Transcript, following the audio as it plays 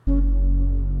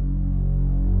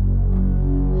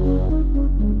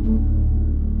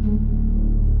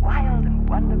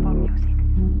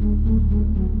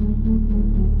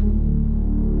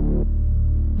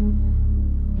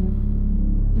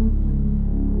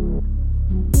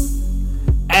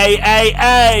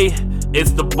Hey, it's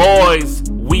the boys.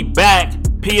 We back.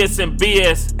 PS and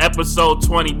BS episode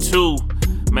 22.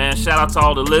 Man, shout out to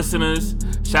all the listeners.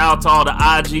 Shout out to all the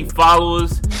IG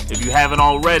followers. If you haven't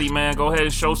already, man, go ahead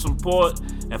and show support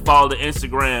and follow the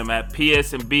Instagram at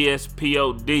PS and BS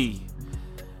POD.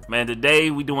 Man,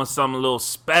 today we doing something a little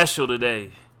special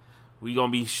today. We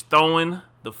gonna be throwing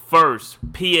the first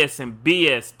PS and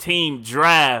BS team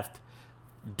draft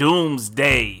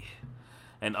Doomsday.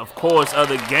 And of course,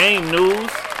 other game news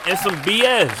and some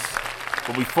BS.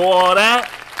 But before all that,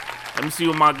 let me see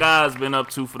what my guys been up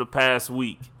to for the past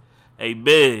week. Hey,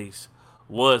 Biggs,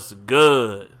 what's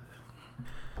good?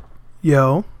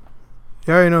 Yo,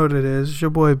 you already know what it is. It's your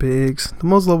boy Biggs, the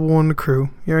most level one in the crew.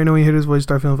 You already know when you hear this voice, you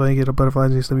start feeling funny, you get a butterflies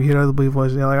and stuff. You hear the other blue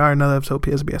voice, and you're like, all right, another episode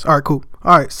PSBS. All right, cool.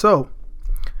 All right, so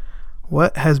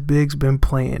what has Biggs been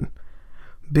playing?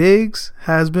 Biggs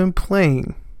has been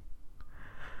playing.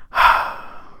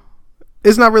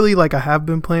 It's not really like I have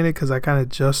been playing it because I kind of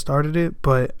just started it,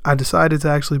 but I decided to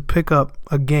actually pick up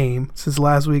a game since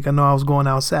last week. I know I was going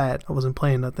out sad. I wasn't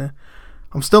playing nothing.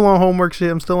 I'm still on homework shit.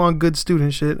 I'm still on good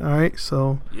student shit. All right,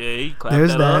 so yeah, he clapped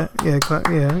there's that. Up.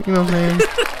 Yeah, you know what I'm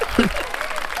saying?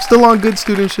 Still on good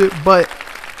student shit, but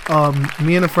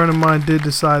me and a friend of mine did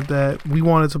decide that we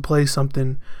wanted to play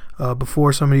something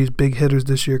before some of these big hitters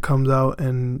this year comes out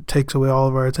and takes away all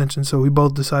of our attention. So we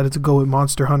both decided to go with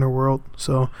Monster Hunter World.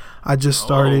 So I just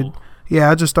started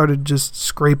just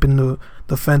scraping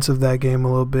the fence of that game a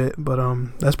little bit, but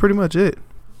that's pretty much it.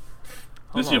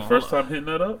 This is your first time hitting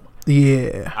that up?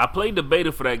 Yeah. I played the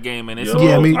beta for that game and it's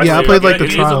I played like the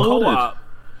trial. Co-op.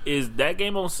 Is that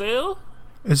game on sale?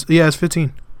 It's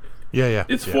 15. Yeah.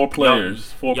 It's 4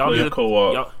 players. Y'all Player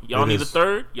co-op. Y'all need a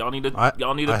third? Y'all need a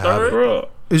third? Bro.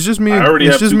 It's just me and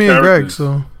Greg,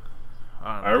 so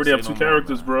I already have 2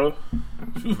 characters, bro.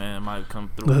 Man, might come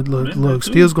through. Look,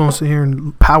 Steel's gonna sit here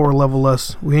and power level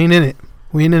us. We ain't in it.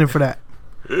 We ain't in it for that.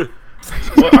 Well,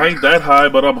 I ain't that high,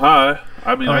 but I'm high.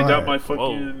 I mean, I got my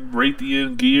fucking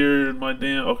Raytheon gear and my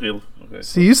damn. Okay.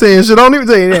 See, you saying shit? I don't even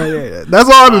say it. Yeah. That's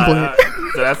all I've been playing.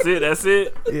 So that's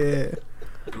it.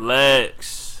 Yeah.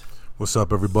 Lex. What's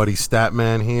up, everybody?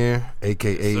 Statman here,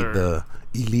 a.k.a. the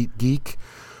Elite Geek.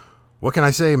 What can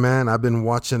I say, man? I've been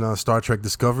watching Star Trek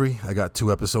Discovery. I got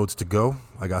 2 episodes to go.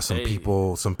 I got some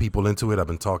people into it. I've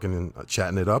been talking and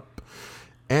chatting it up.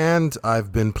 And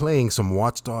I've been playing some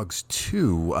Watch Dogs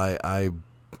 2. I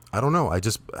don't know. I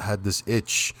just had this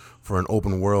itch for an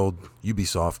open world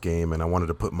Ubisoft game, and I wanted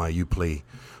to put my Uplay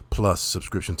Plus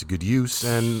subscription to good use.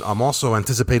 And I'm also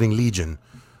anticipating Legion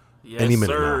any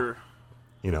minute now.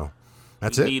 You know,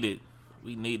 that's it.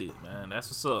 We need it, man. That's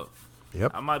what's up.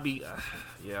 Yep. I might be.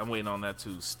 I'm waiting on that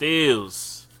too.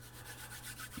 Steels.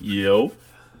 Yo.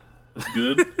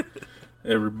 Good.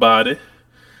 Everybody.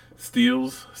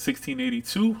 Steels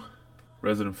 1682.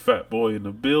 Resident Fat Boy in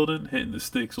the building. Hitting the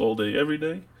sticks all day, every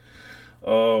day.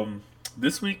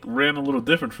 This week ran a little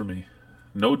different for me.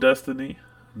 No Destiny.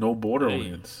 No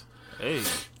Borderlands. Hey.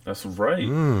 That's right.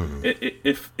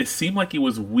 It seemed like it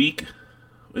was weak.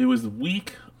 It was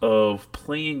weak of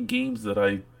playing games that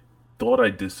I thought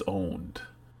I disowned.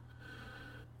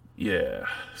 Yeah.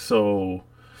 So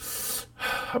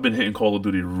I've been hitting Call of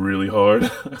Duty really hard.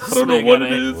 I don't know what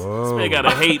it is. This man got a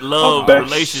hate-love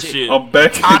relationship. I'm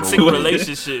back toxic into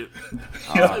relationship.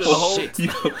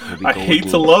 I hate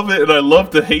to love it and I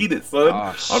love to hate it, son.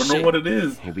 I don't know what it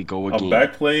is. Here we go again. I'm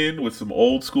back playing with some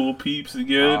old school peeps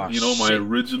again. My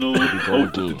original.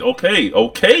 Okay.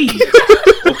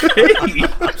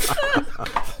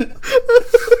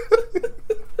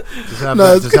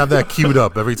 Just have that queued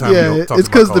up every time. Yeah, you talk it's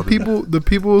because about the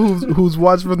people who's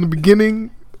watched from the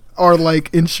beginning are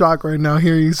like in shock right now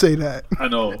hearing you say that. I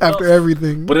know after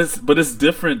everything, but it's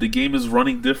different. The game is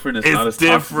running different. It's not as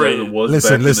different. Toxic as it was Listen.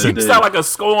 back in the day. You sound like a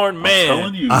scorned man. I'm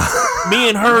telling you, me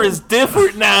and her is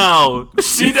different now.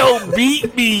 She don't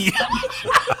beat me.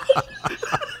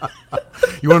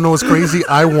 You want to know what's crazy?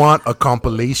 I want a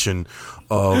compilation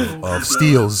of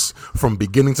steals from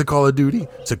beginning to Call of Duty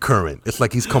to current. It's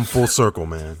like he's come full circle,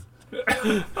 man.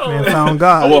 Man found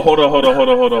God. Oh, well, hold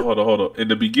on. In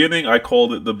the beginning, I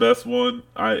called it the best one.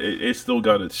 It still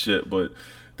got its shit, but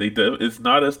it's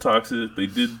not as toxic. They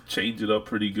did change it up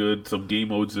pretty good. Some game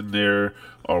modes in there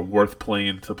are worth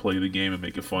playing to play the game and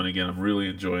make it fun again. I'm really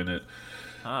enjoying it.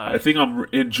 I think I'm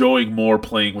enjoying more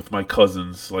playing with my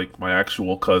cousins, like my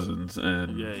actual cousins,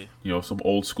 and some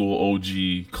old school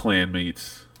OG clan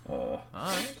mates.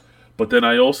 But then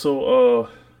I also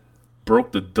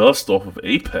broke the dust off of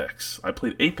Apex. I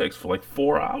played Apex for like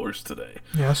 4 hours today.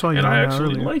 Yeah, I saw you. And I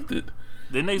actually liked it.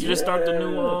 Didn't they just start the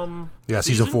new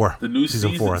season 4. The new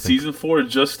season 4, I think. Season 4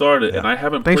 just started, and I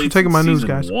haven't Thanks played for taking since my news,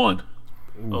 season guys. 1.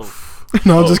 No,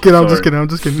 I'm just kidding. I'm sorry.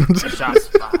 just kidding. Shots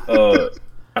fired.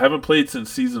 I haven't played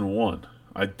since season 1.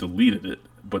 I deleted it,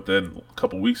 but then a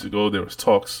couple weeks ago there was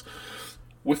talks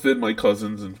within my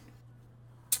cousins and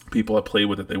people I played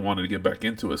with that they wanted to get back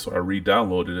into it, so I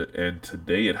re-downloaded it, and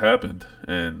today it happened,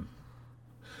 and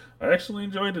I actually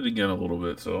enjoyed it again a little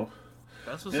bit. So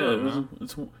That's what's up, man.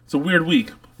 it's a weird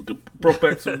week. Broke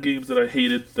back some games that I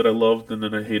hated, that I loved, and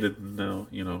then I hated, and now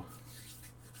it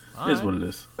is what it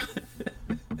is.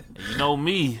 You know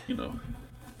me, The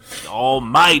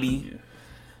almighty.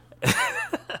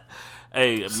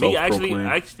 Hey, me I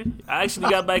Self-proclaimed. actually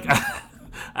got back.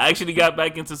 I actually got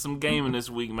back into some gaming this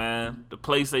week, man. The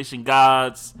PlayStation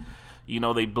gods,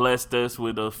 they blessed us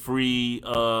with a free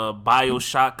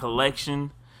BioShock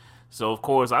collection. So of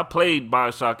course I played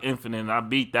BioShock Infinite and I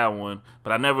beat that one,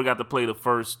 but I never got to play the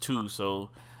first 2.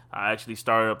 So I actually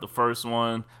started up the first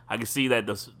one. I can see that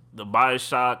the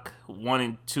BioShock 1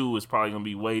 and 2 is probably gonna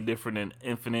be way different than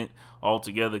Infinite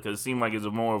altogether, because it seemed like it's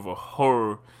more of a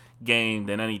horror game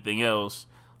than anything else.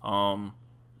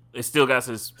 It still got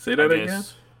this. Say that again.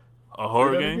 A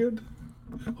horror game.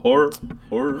 Horror.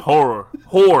 Horror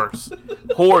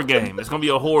game. It's gonna be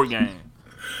a horror game.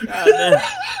 God damn.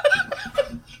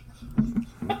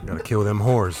 Gotta kill them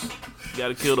whores. You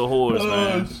gotta kill the whores,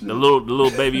 man. Shit. The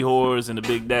little baby whores and the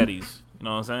big daddies. You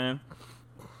know what I'm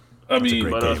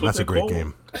saying? That's a great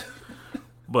game.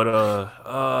 But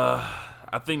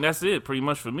I think that's it pretty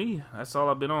much for me. That's all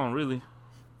I've been on, really.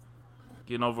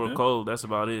 Getting over a cold. That's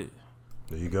about it.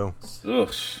 There you go.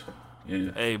 Ugh.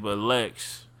 Yeah. Hey, but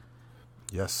Lex,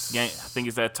 Yes. I think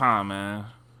it's that time, man.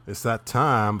 It's that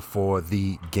time for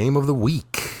the game of the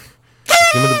week.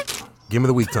 Game of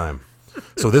the week time.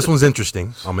 So this one's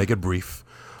interesting. I'll make it brief.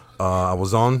 I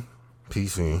was on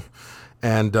PC,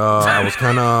 and I was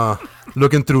kind of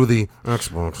looking through the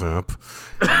Xbox app,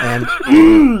 and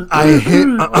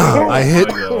I hit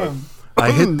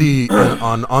the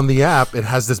on the app. It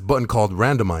has this button called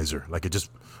randomizer. Like, it just,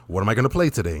 what am I going to play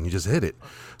today? And you just hit it.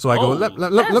 So I go, let me,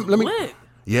 lit.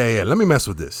 let me mess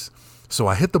with this. So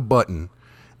I hit the button,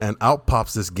 and out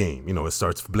pops this game. It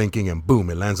starts blinking, and boom,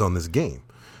 it lands on this game.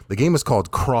 The game is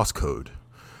called Crosscode,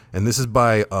 and this is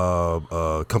by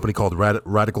a company called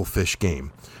Radical Fish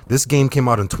Game. This game came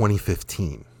out in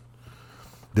 2015.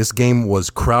 This game was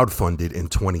crowdfunded in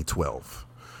 2012.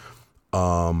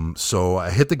 So I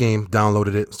hit the game,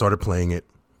 downloaded it, started playing it.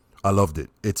 I loved it.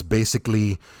 It's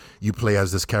basically, you play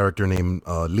as this character named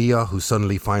Leah, who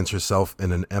suddenly finds herself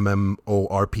in an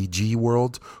MMORPG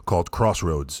world called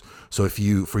Crossroads. So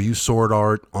for you Sword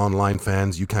Art Online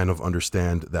fans, you kind of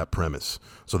understand that premise.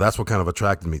 So that's what kind of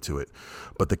attracted me to it.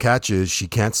 But the catch is she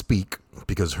can't speak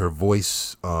because her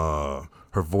voice was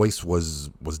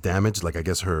damaged. Like, I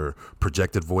guess her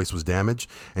projected voice was damaged,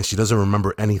 and she doesn't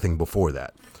remember anything before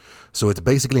that. So it's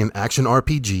basically an action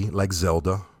RPG like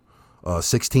Zelda,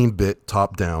 16-bit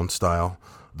top-down style.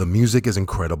 The music is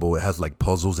incredible. It has like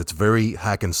puzzles. It's very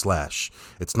hack and slash.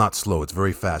 It's not slow. It's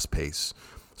very fast-paced.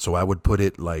 So I would put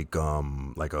it like a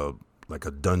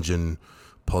dungeon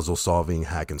puzzle solving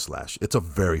hack and slash. It's a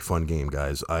very fun game,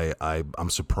 guys. I'm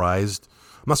surprised.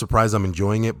 I'm not surprised I'm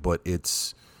enjoying it, but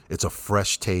it's a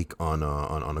fresh take on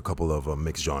a couple of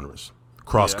mixed genres.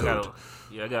 Crosscode.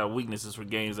 I got weaknesses for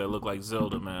games that look like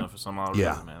Zelda, man, for some odd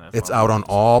reason, man. It's out on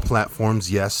all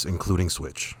platforms, yes, including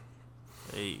Switch.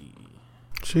 Hey.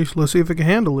 Sheesh, let's see if it can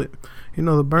handle it.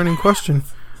 The burning question.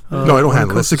 No, it don't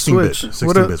handle it. 16-bit. Switch.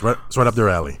 16-bit. It's right up their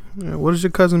alley. Yeah, what does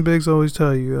your cousin Biggs always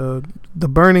tell you? The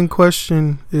burning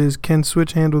question is, can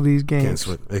Switch handle these games? Can't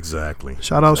Switch. Exactly.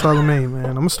 Shout out Charlamagne, man.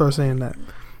 I'm going to start saying that.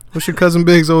 What's your cousin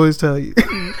Biggs always tell you?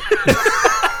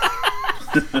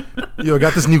 Yo, I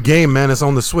got this new game, man. It's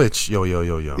on the Switch. Yo.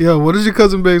 Yo, what does your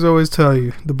cousin Biggs always tell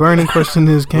you? The burning question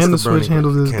is, can the Switch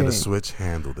handle this game? Can the Switch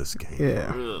handle this game?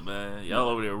 Yeah. For real, man. Y'all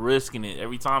over there risking it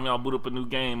every time y'all boot up a new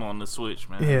game on the Switch,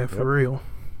 man. Yeah, for real.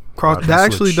 That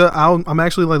actually does. I'm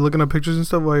actually like looking at pictures and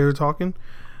stuff while you're talking,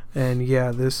 and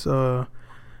yeah, this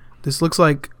looks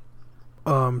like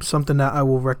something that I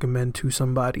will recommend to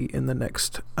somebody in the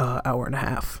next hour and a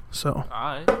half. So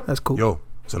that's cool. Yo,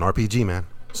 it's an RPG, man.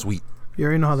 Sweet. You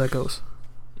already know how that goes.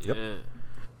 Yep. Yeah.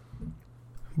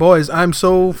 Boys, I'm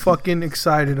so fucking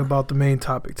excited about the main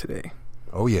topic today.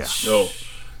 Oh yeah.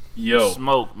 Yo.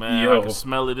 Smoke, man. I can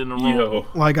smell it in the room.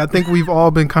 Like, I think we've all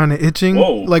been kind of itching.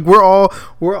 Whoa. Like, we're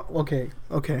okay.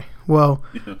 Well,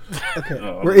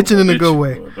 okay. We're itching in a good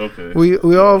way. Okay.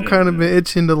 We all kind of been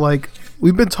itching to, like,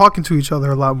 we've been talking to each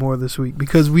other a lot more this week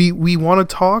because we want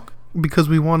to talk, because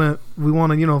we want to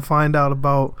find out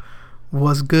about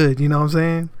what's good. You know what I'm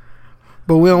saying?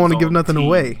 But we don't want to give nothing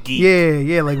away. Geek.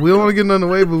 Yeah. Like we don't want to give nothing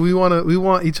away, but we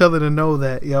want each other to know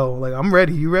that, yo, like I'm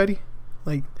ready. You ready?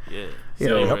 Like Yeah.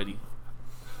 Ready.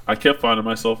 I kept finding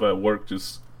myself at work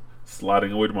just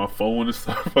sliding away to my phone and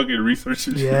start fucking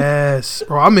researching shit. Yes,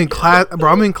 bro. I'm in class.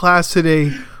 Bro, I'm in class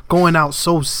today, going out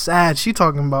so sad. She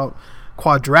talking about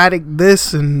quadratic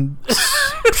this and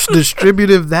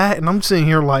distributive that, and I'm sitting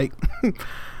here like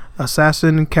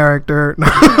assassin character.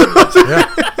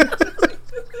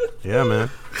 Yeah, man.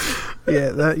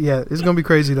 It's gonna be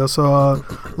crazy though. So,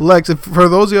 Lex, for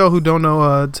those of y'all who don't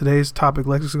know today's topic,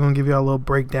 Lex is gonna give y'all a little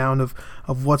breakdown of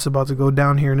what's about to go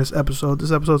down here in this episode.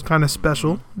 This episode's kind of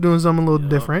special, doing something a little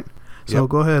different. So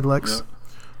go ahead, Lex. Yeah.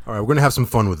 All right, we're going to have some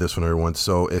fun with this one, everyone.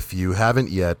 So if you haven't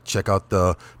yet, check out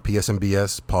the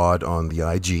PSMBS pod on the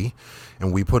IG.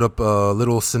 And we put up a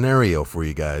little scenario for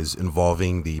you guys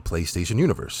involving the PlayStation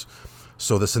universe.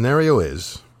 So the scenario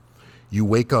is you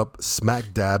wake up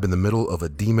smack dab in the middle of a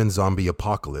demon zombie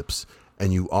apocalypse,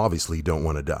 and you obviously don't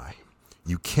want to die.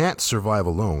 You can't survive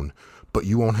alone, but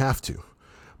you won't have to.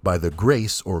 By the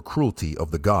grace or cruelty of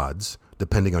the gods,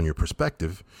 depending on your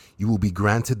perspective, you will be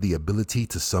granted the ability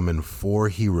to summon 4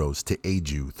 heroes to aid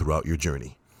you throughout your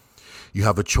journey. You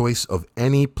have a choice of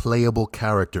any playable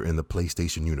character in the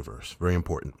PlayStation universe. Very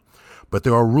important. But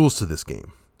there are rules to this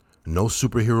game. No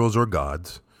superheroes or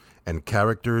gods, and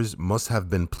characters must have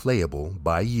been playable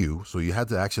by you, so you had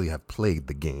to actually have played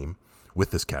the game with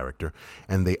this character,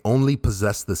 and they only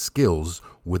possess the skills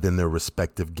within their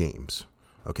respective games.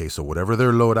 Okay, so whatever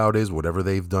their loadout is, whatever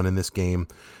they've done in this game,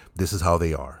 this is how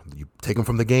they are. You take them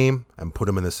from the game and put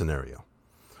them in this scenario.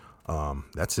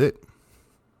 That's it.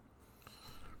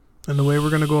 And the way we're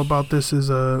going to go about this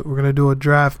is we're going to do a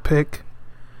draft pick.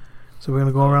 So we're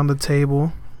going to go around the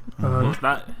table. It's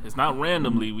not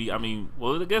randomly.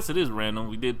 I guess it is random.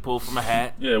 We did pull from a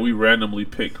hat. Yeah, we randomly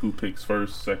pick who picks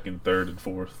first, second, third, and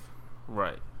fourth.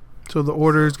 Right. So the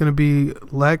order is going to be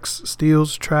Lex,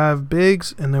 Steels, Trav,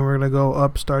 Biggs, and then we're going to go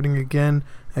up starting again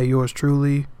at yours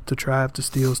truly to Trav to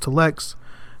Steels to Lex.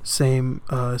 Same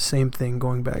thing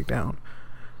going back down.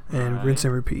 And rinse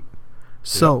and repeat.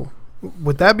 So,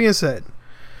 with that being said,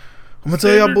 I'm going to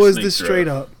tell y'all boys this straight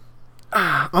up.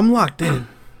 I'm locked in.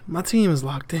 My team is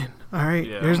locked in. All right?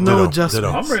 Yeah. There's no adjustments.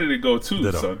 I'm ready to go too,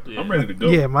 son. Yeah. I'm ready to go.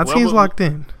 Yeah, my team's locked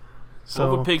in. So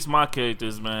whoever picks my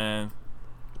characters, man,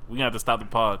 we have to stop the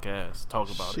podcast. Talk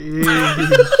about it.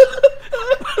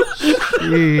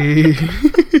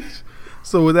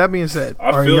 So with that being said,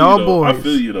 I are feel y'all you, though. boys? I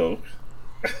feel you though.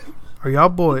 Are y'all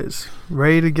boys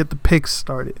ready to get the picks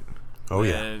started? Oh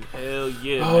yeah. Man, hell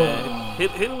yeah, man.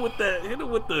 Hit him with that. Hit him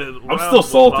with the. I'm still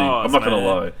salty. I'm not gonna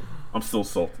lie. I'm still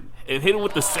salty. And hit him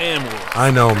with the sandwich.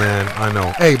 I know, man. I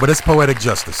know. Hey, but it's poetic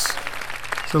justice.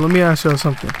 So let me ask y'all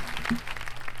something.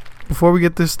 Before we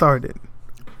get this started,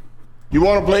 You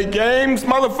want to play games,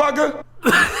 motherfucker?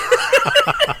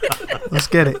 let's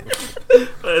get it.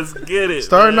 Let's get it.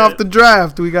 Starting man. off the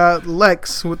draft, we got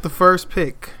Lex with the first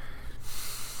pick.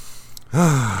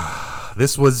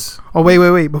 This was Oh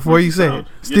wait! Before you say it, sound?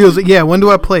 Steels. Yeah, when do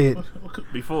I play it?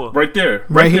 Before. Right there.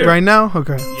 Right there. right now.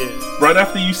 Okay. Yeah. Right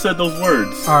after you said those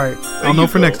words. All right. I'll know you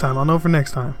for go. next time. I'll know for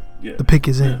next time. Yeah. The pick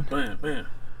is in. Man.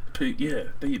 Pick. Yeah.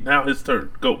 Now his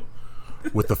turn. Go.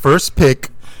 with the first pick.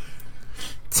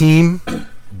 Team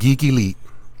Geek Elite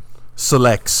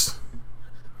selects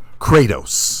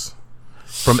Kratos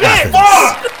from Athens.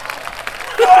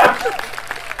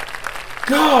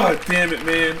 God damn it,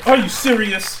 man. Are you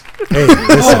serious? Hey,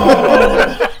 listen.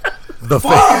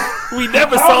 We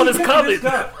never saw this coming.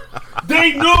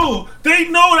 They knew.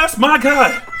 That's my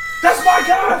guy. That's my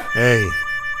guy. Hey,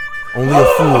 only a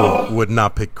fool would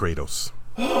not pick Kratos.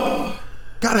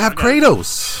 Gotta have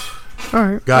Kratos. All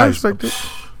right. I Guys, respect it.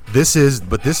 This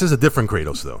is a different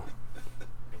Kratos though.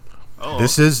 Oh.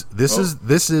 This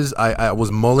is I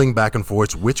was mulling back and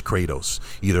forth which Kratos,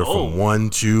 either from 1,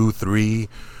 2, 3,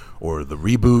 or the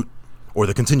reboot or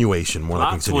the continuation, more like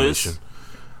Plot continuation. twist.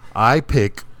 I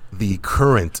pick the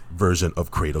current version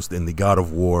of Kratos in the God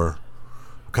of War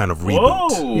kind of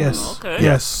reboot. Whoa. Yes. Okay.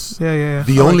 Yes. Yeah.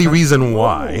 The I like only that. reason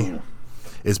why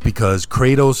is because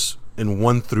Kratos in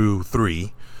 1 through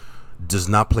 3 does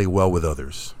not play well with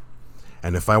others.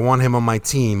 And if I want him on my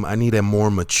team, I need a more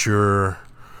mature,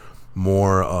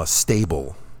 more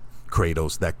stable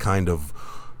Kratos that kind of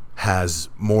has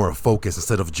more focus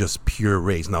instead of just pure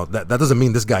rage. Now, that doesn't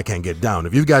mean this guy can't get down.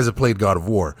 If you guys have played God of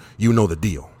War, you know the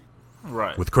deal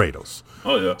Right. with Kratos.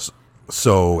 Oh yeah.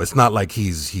 So it's not like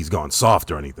he's gone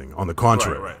soft or anything. On the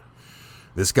contrary, Right.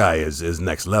 this guy is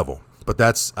next level. But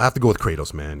I have to go with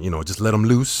Kratos, man. Just let him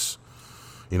loose.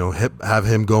 Have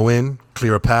him go in,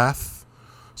 clear a path,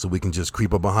 so we can just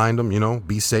creep up behind him,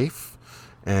 be safe.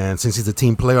 And since he's a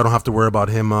team player, I don't have to worry about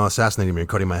him assassinating me and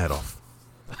cutting my head off.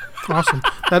 Awesome.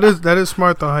 That is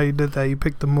smart though how you did that. You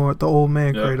picked the old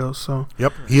man Kratos. So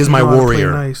yep, he is my know how to play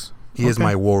warrior. nice. He is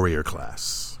my warrior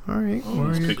class. All right,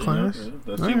 warrior class.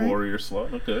 That's All your right. warrior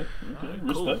slot. Okay.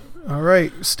 Respect. All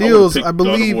right, Steels. I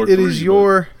believe it is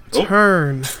your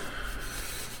turn.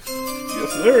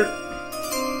 Yes, sir.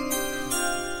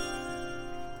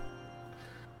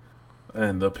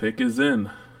 And the pick is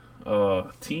in.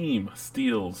 Team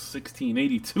Steels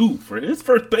 1682 for his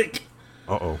first pick.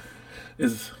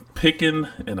 Is picking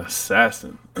an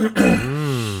assassin. Shit.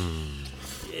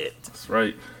 That's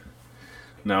right.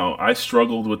 Now, I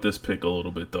struggled with this pick a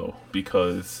little bit, though,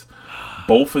 because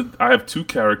I have two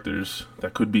characters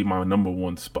that could be my number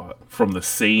one spot from the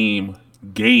same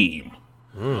game.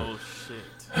 Oh, shit.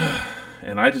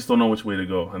 And I just don't know which way to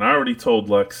go. And I already told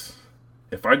Lex,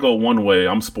 if I go one way,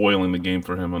 I'm spoiling the game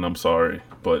for him, and I'm sorry.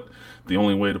 But the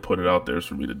only way to put it out there is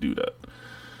for me to do that.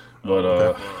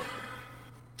 But,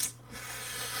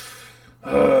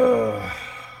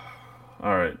 all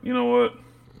right, you know what?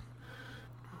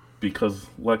 Because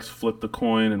Lex flipped the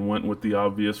coin and went with the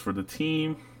obvious for the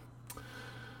team,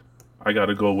 I got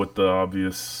to go with the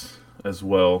obvious as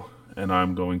well, and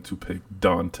I'm going to pick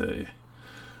Dante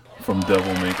from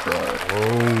Devil May Cry.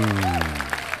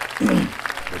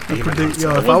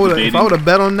 If I would have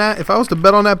bet on that, if I was to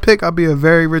bet on that pick, I'd be a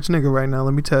very rich nigga right now.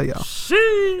 Let me tell y'all.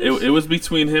 It was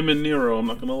between him and Nero. I'm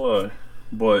not gonna lie,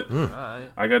 but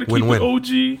I got to keep it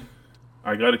OG.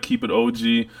 I got to keep it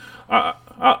OG.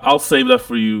 I'll save that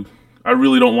for you. I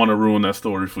really don't want to ruin that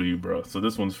story for you, bro. So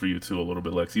this one's for you too, a little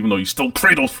bit, Lex. Even though you stole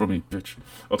Kratos from me, bitch.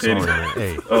 Okay.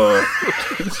 Sorry,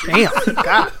 Damn.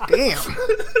 God damn.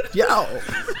 Yo.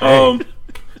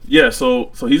 Yeah.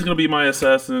 So he's gonna be my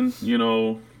assassin.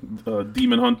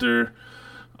 Demon hunter.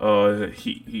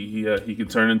 He can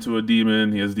turn into a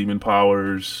demon. He has demon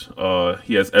powers.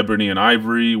 He has ebony and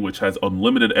ivory, which has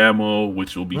unlimited ammo,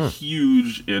 which will be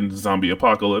huge in zombie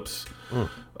apocalypse.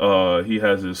 He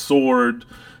has his sword.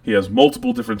 He has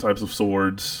multiple different types of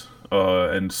swords,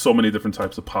 and so many different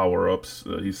types of power-ups.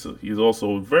 He's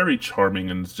also very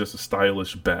charming and just a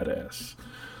stylish badass.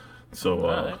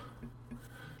 So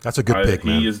that's a good pick,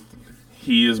 man.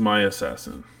 He is my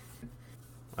assassin.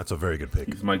 That's a very good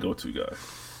pick. He's my go-to guy.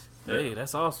 Hey,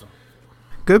 that's awesome.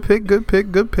 Good pick.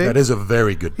 That is a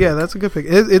very good pick. Yeah, that's a good pick.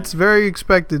 It's very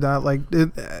expected. I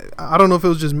don't know if it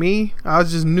was just me. I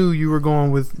just knew you were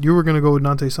going to go with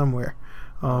Dante somewhere.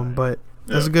 But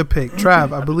that's a good pick.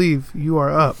 Trav, I believe you are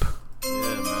up.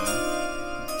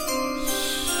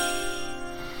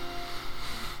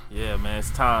 Yeah, man,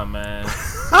 it's time, man.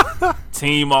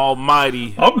 Team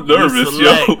Almighty. I'm nervous,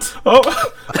 yo.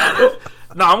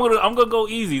 No, I'm gonna go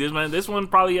easy. This one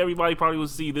everybody will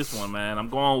see this one, man. I'm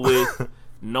going with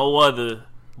no other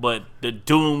but the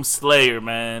Doom Slayer,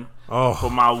 man. For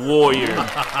my warrior. You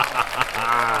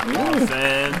know what I'm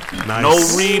saying? Nice. No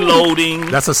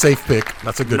reloading. That's a safe pick.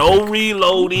 That's a good pick. No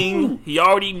reloading. He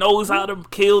already knows how to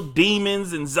kill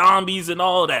demons and zombies and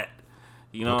all that.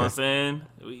 You know what I'm saying?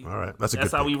 All right, that's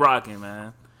how pick. we rocking,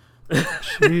 man.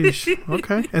 Sheesh.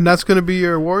 Okay, and that's gonna be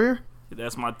your warrior.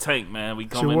 That's my tank, man. We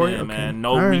coming in, okay. man.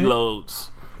 No right. reloads.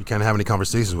 You can't have any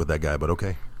conversations with that guy, but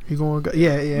okay. He going go,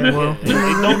 yeah. Well,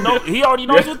 he already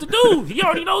knows what to do. He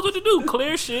already knows what to do.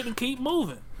 Clear shit and keep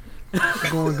moving.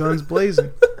 going guns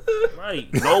blazing. Right.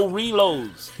 No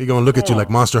reloads. He gonna look at you like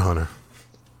Monster Hunter.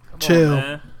 Chill.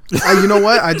 Man. You know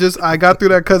what? I got through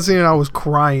that cutscene and I was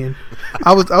crying.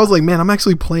 I was like, man, I'm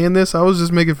actually playing this. I was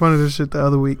just making fun of this shit the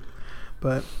other week.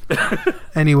 But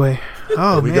anyway,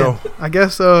 Here we go. I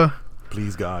guess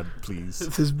Please, God, please.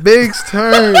 it's his Big's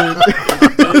turn.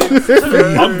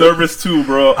 I'm nervous too,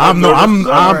 bro. Listen,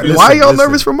 Why y'all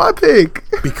nervous for my pick?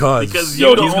 Because he's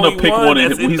gonna pick one.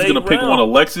 He's gonna pick one of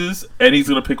Lex's, and he's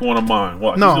gonna pick one of mine.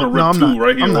 Watch, he's gonna rip I'm two not.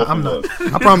 right here. I'm not.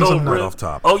 I promise I'm right not. off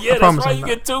top. Oh yeah, that's promise right. I'm You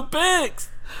not. get 2 picks.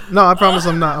 No, I promise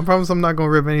I'm not. I promise I'm not gonna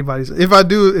rip anybody's. If I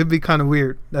do, it'd be kind of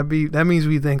weird. That means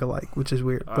we think alike, which is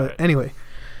weird. But right. anyway,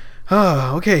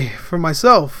 okay. For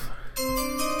myself,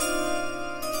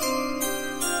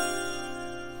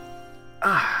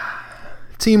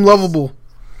 Team Lovable.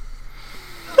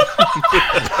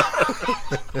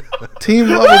 Team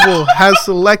Lovable has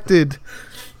selected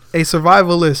a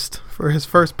survivalist for his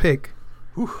first pick.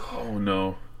 Oh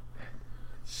no!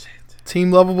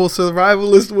 Team Lovable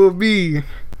survivalist will be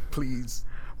Please.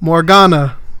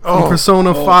 Morgana from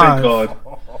Persona 5.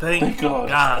 Thank God! Thank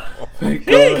God. Thank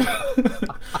God!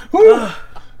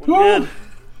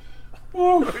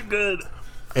 We're good.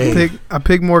 Hey, I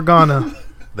picked Morgana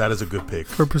that is a good pick.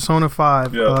 for Persona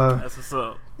 5. Yeah. That's what's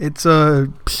up. It's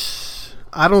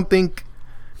I don't think,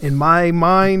 in my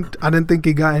mind, I didn't think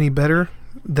it got any better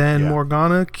than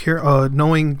Morgana.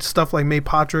 Knowing stuff like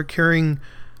Maypatra, curing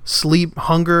sleep,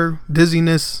 hunger,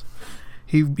 dizziness.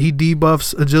 He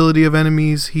debuffs agility of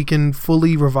enemies. He can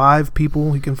fully revive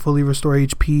people. He can fully restore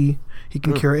HP. He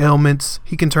can cure ailments.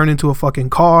 He can turn into a fucking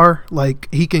car. Like,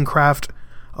 he can craft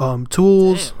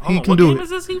tools. Damn, he can do it. What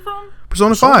game is he from?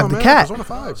 Persona 5, the cat. Persona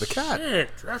 5, the cat. Shit,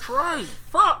 that's right.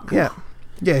 Fuck.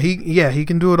 Yeah, he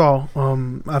can do it all.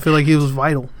 I feel like he was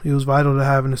vital. He was vital to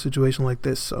have in a situation like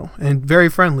this. So, and very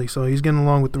friendly. So he's getting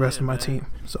along with the rest of my team.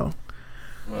 So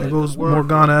there goes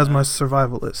Morgana as my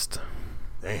survivalist.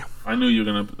 Damn. I knew you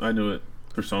were gonna. I knew it.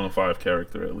 Persona 5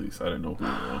 character at least. I didn't know who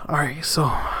you were. All right,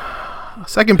 so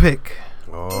second pick.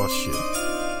 Oh shit.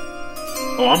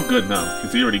 Oh, I'm good now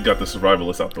because he already got the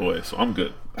survivalist out the way, so I'm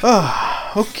good.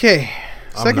 Okay.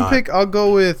 Second pick, I'll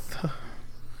go with.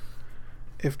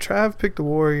 If Trav picked the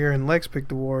warrior and Lex picked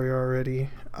the warrior already,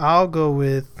 I'll go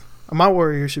with. My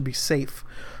warrior should be safe,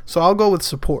 so I'll go with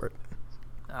support.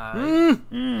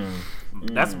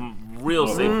 That's real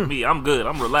safe for me. I'm good.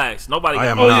 I'm relaxed. Nobody. I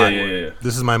am Oh not. yeah.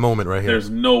 This is my moment right here. There's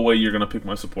no way you're gonna pick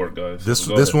my support, guys. This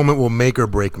So go ahead. moment will make or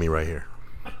break me right here.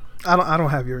 I don't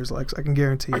have yours, Lex. I can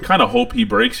guarantee I it. kind of hope he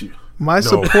breaks you. My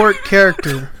support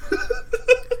character.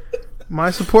 My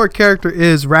support character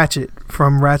is Ratchet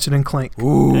from Ratchet and Clank.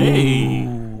 Ooh. Hey,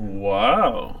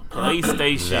 Wow.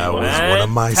 PlayStation. That was man. one of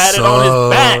my Had it on his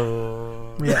back.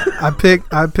 Yeah,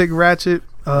 I pick Ratchet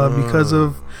because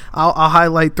of I'll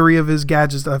highlight 3 of his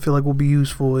gadgets that I feel like will be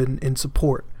useful in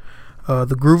support. The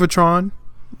Groovatron,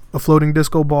 a floating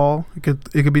disco ball. It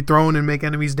could be thrown and make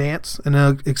enemies dance, and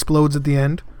it explodes at the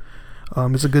end.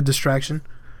 It's a good distraction.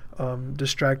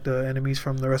 Distract the enemies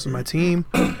from the rest of my team.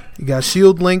 You got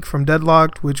Shield Link from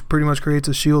Deadlocked, which pretty much creates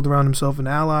a shield around himself and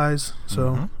allies.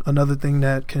 So another thing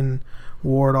that can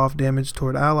ward off damage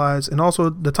toward allies. And also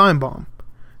the Time Bomb.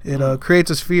 It creates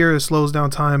a sphere that slows down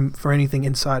time for anything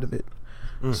inside of it.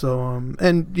 So,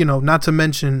 and not to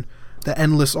mention the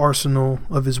endless arsenal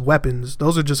of his weapons.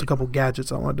 Those are just a couple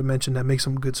gadgets I wanted to mention that make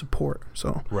some good support.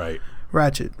 So, Right.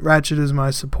 Ratchet is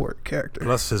my support character.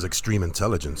 Plus his extreme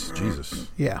intelligence. Jesus.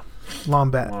 Yeah,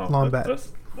 Lombat. Wow.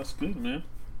 That's good, man.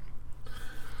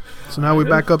 So now we're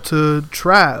back up to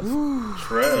Trav.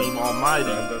 Trav. Team Almighty.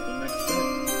 Trav got the next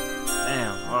pick.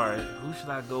 Damn. All right. Who should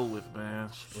I go with, man?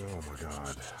 Oh my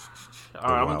god.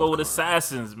 All right, I'm gonna wild go with card.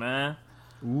 assassins, man.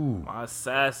 Ooh. My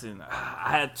assassin.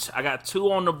 I got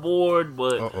 2 on the board,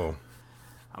 but Uh-oh.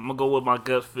 I'm gonna go with my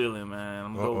gut feeling, man.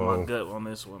 I'm gonna go with my gut on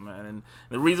this one, man. And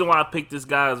the reason why I picked this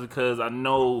guy is because I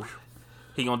know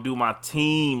he gonna do my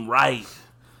team right.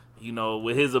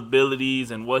 With his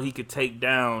abilities and what he could take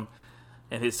down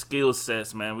and his skill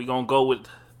sets, man. We gonna go with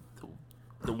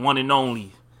the one and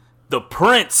only, the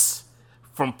Prince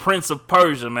from Prince of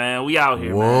Persia, man. We out here,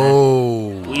 man.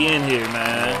 Whoa. We in here,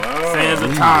 man. Sands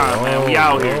of time, man. We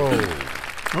out here.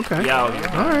 Okay. We out here.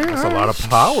 All right. That's a lot of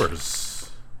powers.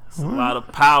 A lot of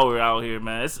power out here,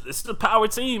 man. It's the power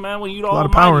team, man. When you A lot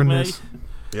of power in man. this.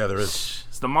 Yeah, there is.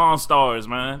 It's the Monstars,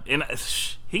 man. And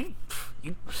you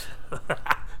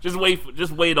just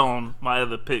wait on my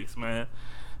other picks, man.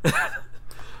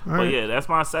 But yeah, that's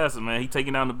my assassin, man. He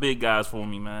taking down the big guys for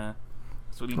me, man.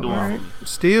 That's what he doing All right. for me.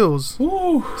 Steals.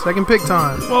 Woo. Second pick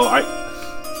time. Well,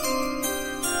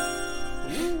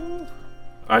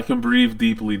 I can breathe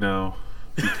deeply now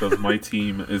because my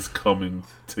team is coming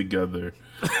together.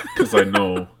 Because I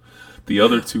know the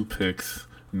other 2 picks,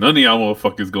 none of y'all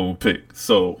motherfuckers gonna pick.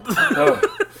 So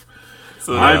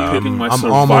I'm picking my I'm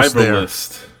almost there.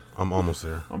 survivalist. I'm almost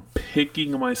there. I'm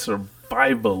picking my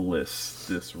survivalist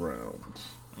this round.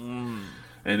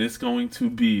 And it's going to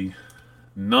be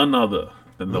none other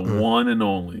than the one and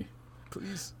only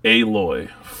Aloy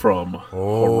from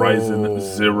Horizon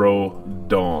Zero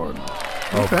Dawn.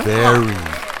 Oh,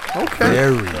 Okay.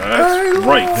 very That's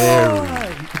right.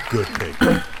 very good pick.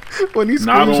 When he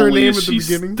Not screams her only name is at the she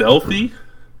beginning. stealthy,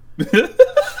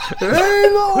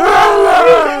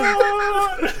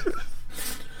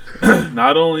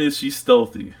 not only is she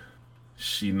stealthy,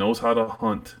 she knows how to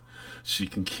hunt. She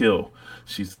can kill.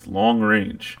 She's long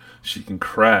range. She can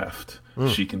craft.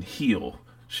 She can heal.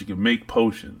 She can make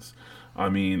potions. I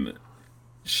mean,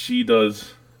 she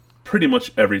does pretty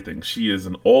much everything. She is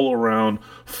an all-around,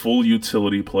 full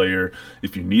utility player.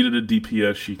 If you needed a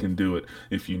DPS, she can do it.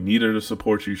 If you need her to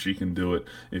support you, she can do it.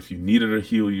 If you need her to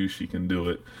heal you, she can do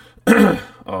it.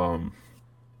 I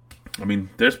mean,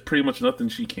 there's pretty much nothing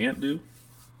she can't do,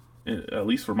 at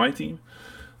least for my team,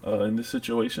 in this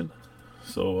situation.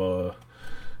 So,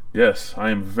 yes,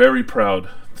 I am very proud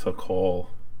to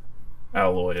call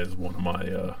Aloy as one of my,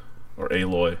 or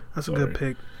Aloy. That's a good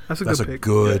pick. That's a That's good a pick.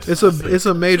 good. It's a major It's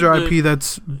a good- IP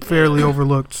that's fairly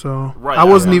overlooked. So Right, I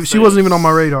wasn't I even. was She gonna wasn't say even on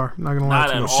my radar. Not gonna lie Not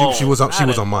to at you. all. She was on. She Not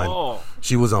was at on mine. all.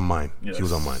 She was on mine. Yes. She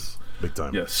was on mine. Big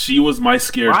time. Yes, she was my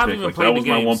scared I haven't pick. even Like played that the was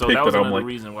my game, one so pick that was that I'm another like,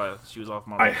 reason why she was off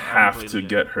my I radar. haven't have played to the game.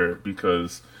 get her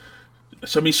because,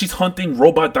 I mean, she's hunting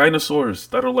robot dinosaurs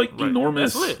that are like Right.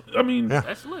 enormous. That's lit. I mean, Yeah.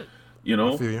 That's lit. you I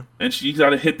know, feel you. and she's got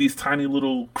to hit these tiny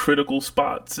little critical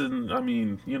spots, and I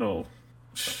mean, you know,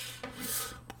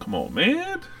 come on,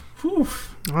 man. Whew.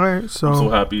 All right, I'm so so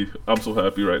happy. I'm so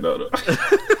happy right now.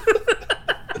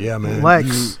 Yeah, man.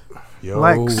 Lex, Yo.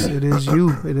 Lex, it is you.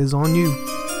 It is on you.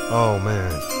 Oh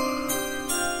man.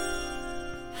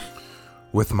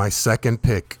 With my second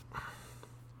pick,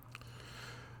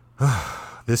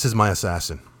 this is my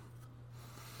assassin.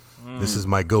 This is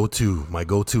my go-to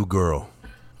girl.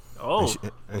 Oh,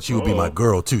 And she would be my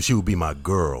girl too. She would be my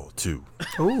girl too.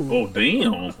 Oh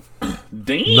damn,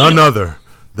 damn. None other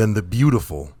than the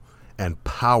beautiful and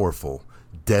powerful,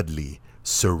 deadly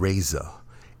Cereza,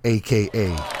 aka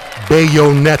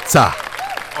Bayonetta.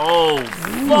 oh,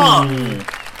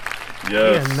 fuck.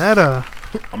 Yes. Yeah, Netta.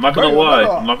 I'm not gonna lie.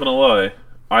 I'm not gonna lie.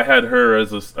 I had her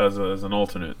as an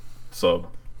alternate sub.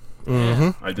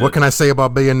 I did. What can I say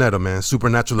about Bayonetta, man?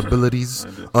 Supernatural abilities,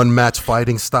 unmatched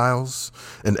fighting styles,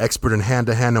 an expert in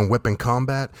hand-to-hand and weapon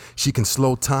combat. She can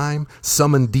slow time,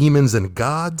 summon demons and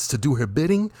gods to do her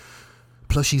bidding.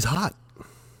 Plus, she's hot.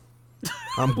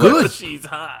 I'm good. She's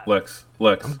hot. Lex?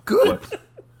 I'm good.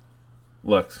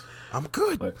 Lex. I'm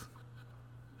good. Lex.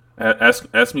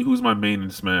 Ask me who's my main in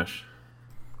Smash.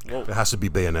 It has to be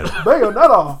Bayonetta.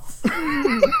 Bayonetta.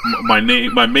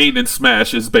 My main in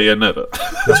Smash is Bayonetta.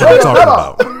 That's what I'm talking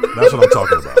about. That's what I'm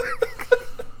talking about.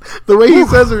 The way he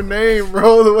says her name,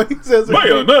 bro. The way he says her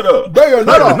name. Bayonetta.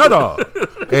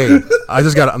 Bayonetta. Hey, I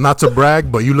just got not to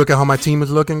brag, but you look at how my team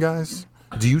is looking, guys.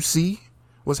 Do you see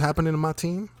what's happening in my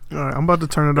team? All right, I'm about to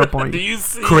turn it up on Do you. you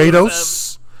see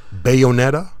Kratos,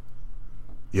 Bayonetta.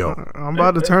 Yo, I'm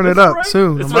about to turn it up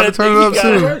soon. I'm That's about to what turn I it up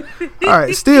think soon. All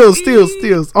right,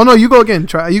 steals. Oh no, you go again.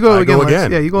 Try. You go I again. go Lex.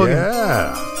 again. Yeah, you go again.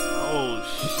 Yeah. Oh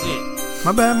shit.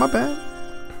 My bad.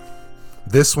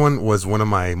 This one was one of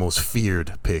my most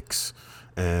feared picks,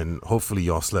 and hopefully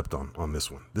y'all slept on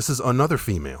this one. This is another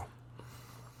female.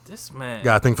 This man.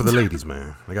 Got a thing for the ladies,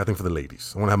 man. I got a thing for the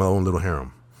ladies. I want to have my own little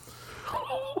harem.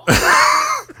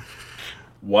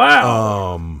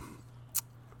 Wow.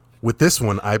 With this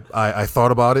one, I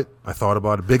thought about it.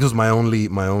 Biggs was my only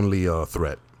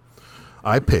threat.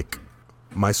 I pick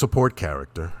my support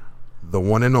character, the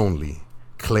one and only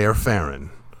Claire Farron,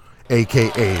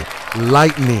 aka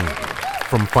Lightning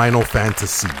from Final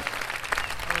Fantasy.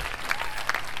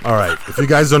 All right, if you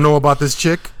guys don't know about this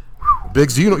chick,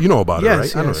 Biggs, you know about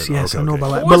Yes, it, right? yes, I know about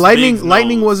Of Lightning. course But Biggs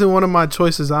Lightning knows. wasn't one of my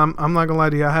choices. I'm not gonna lie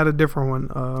to you. I had a different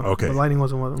one. Okay. But Lightning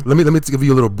wasn't one of them. Let me give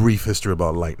you a little brief history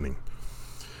about Lightning.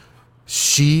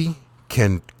 She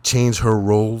can change her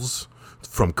roles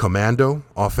from Commando,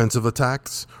 offensive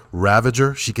attacks,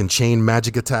 Ravager, she can chain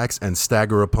magic attacks and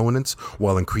stagger opponents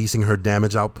while increasing her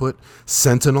damage output.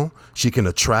 Sentinel, she can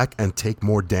attract and take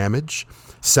more damage.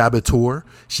 Saboteur,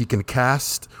 she can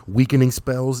cast weakening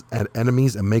spells at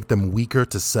enemies and make them weaker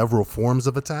to several forms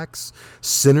of attacks.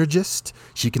 Synergist,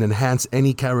 she can enhance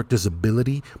any character's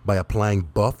ability by applying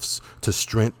buffs to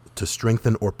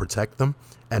strengthen or protect them.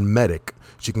 And Medic,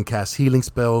 she can cast healing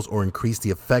spells or increase the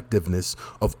effectiveness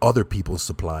of other people's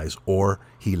supplies or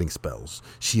healing spells.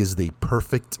 She is the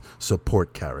perfect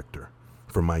support character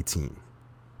for my team.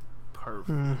 Perfect.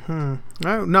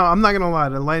 No, I'm not gonna lie.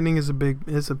 The Lightning is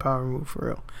a power move for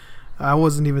real. I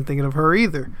wasn't even thinking of her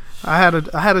either. I had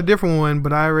a different one,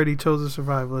 but I already chose a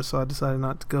survivalist, so I decided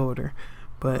not to go with her.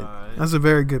 But that's a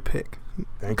very good pick.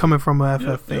 Coming from a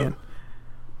FF fan. Yeah.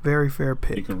 Very fair You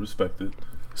pick. can respect it.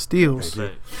 Steals.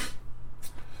 Say,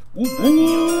 Woo,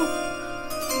 woo.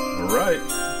 All right.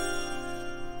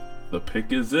 The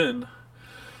pick is in.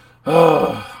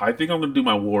 I think I'm going to do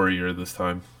my warrior this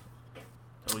time.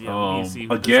 oh yeah, we need to see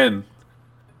who this-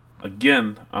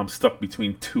 Again, I'm stuck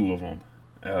between two of them.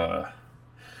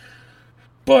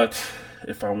 But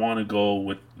if I want to go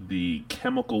with the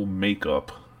chemical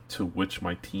makeup to which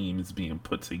my team is being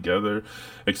put together,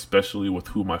 especially with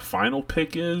who my final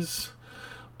pick is,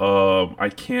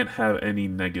 I can't have any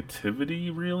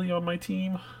negativity really on my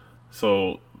team.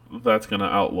 So that's going to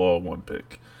outlaw one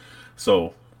pick.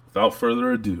 So without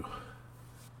further ado,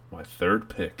 my third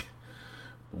pick,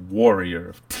 warrior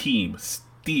of Team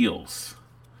Steals,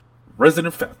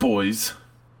 Resident Fat Boys,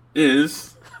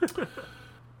 is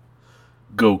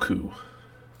Goku.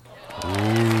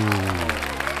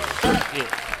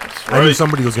 I knew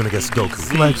somebody was gonna guess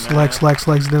Goku. Lex.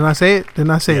 Didn't I say it?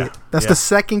 That's the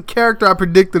second character I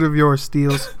predicted of yours,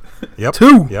 Steels. Yep.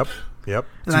 2. Yep.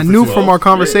 And I knew from our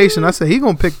conversation, I said he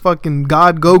gonna pick fucking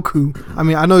God Goku. I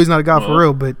mean, I know he's not a god for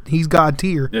real, but he's God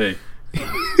tier. Hey,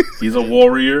 he's a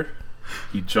warrior.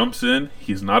 He jumps in.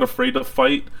 He's not afraid to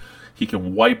fight. He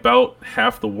can wipe out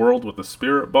half the world with a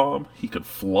spirit bomb. He can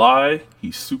fly.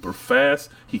 He's super fast.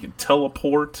 He can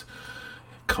teleport.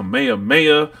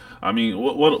 Kamehameha. I mean,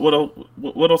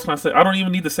 what else can I say? I don't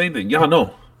even need to say anything. Y'all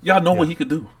know what he could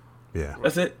do. Yeah.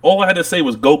 That's it. All I had to say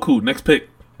was Goku. Next pick.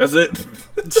 That's it.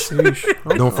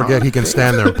 Don't forget he can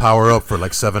stand there and power up for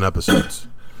like 7 episodes.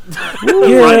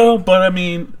 Yeah, but I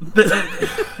mean,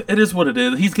 it is what it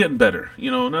is. He's getting better.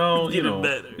 Now,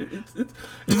 better.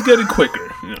 It's getting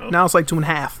quicker. Now it's like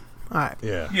 2.5. All right.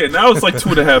 Yeah. Yeah, now it's like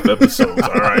 2.5 episodes. All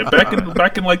right,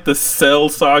 back in like the Cell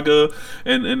saga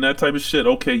and that type of shit.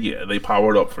 Okay, yeah, they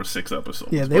powered up for 6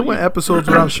 episodes. Yeah, they went episodes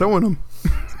without showing him.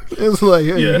 It was like,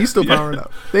 hey, he's still powering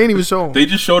up. They didn't even show him. They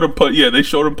just showed him. They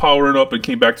showed him powering up and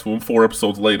came back to him 4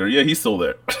 episodes later. Yeah, he's still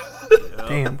there.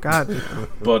 Damn, God.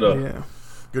 But yeah.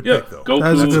 Good pick though.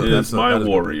 Goku is my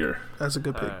warrior. That's a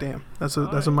good pick. Damn, that's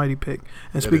a mighty pick.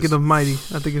 And speaking of mighty,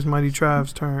 I think it's Mighty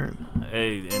Trav's turn.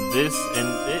 Hey,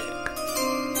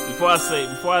 before I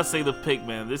say the pick,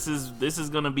 man, this is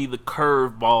gonna be the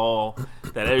curveball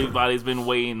that everybody's been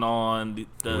waiting on.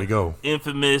 Here we go.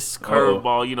 Infamous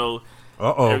curveball.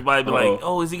 Everybody be like,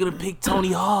 "Oh, is he gonna pick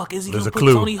Tony Hawk? Is he gonna pick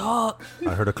Tony Hawk?"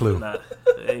 I heard a clue. Nah,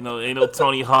 ain't no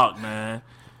Tony Hawk, man.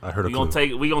 I heard a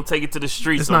clue. We gonna take it to the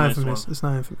streets. It's not infamous. It's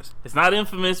not infamous. It's not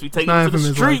infamous. We take it to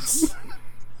the streets.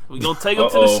 We gonna take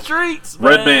them to the streets.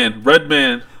 Man. Red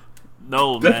Man.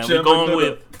 No, man. We're going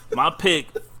with my pick.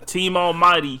 Team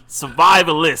Almighty,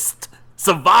 Survivalist.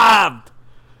 Survived.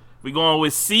 We're going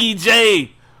with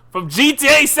CJ from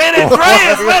GTA San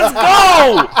Andreas.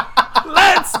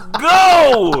 Let's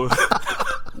go.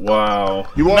 Wow.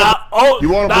 You want to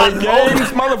play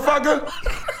games, motherfucker?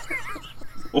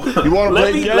 You want to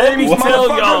play games, Let me tell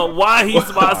y'all why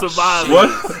he's my survivor. What?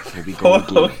 Here we go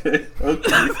again.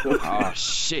 Okay. Oh,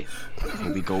 shit.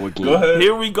 Here we go again. Go ahead.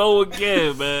 Here we go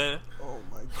again, man.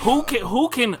 Who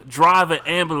can drive an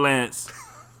ambulance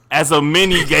as a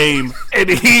mini game and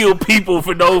heal people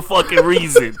for no fucking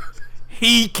reason?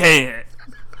 He can.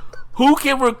 Who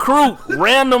can recruit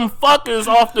random fuckers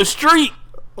off the street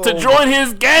to join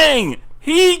his gang?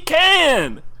 He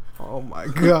can. Oh my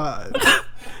God.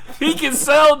 He can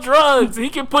sell drugs. He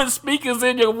can put speakers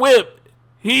in your whip.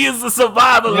 He is a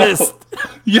survivalist.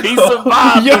 He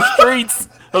survived the streets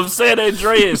of San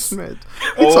Andreas. Man,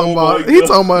 he talking about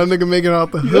a nigga making it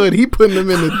out the hood. He putting him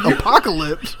in the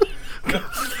apocalypse.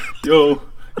 Yo.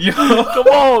 Come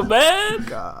on, man.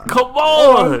 God. Come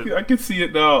on. I can see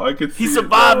it now. He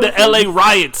survived the LA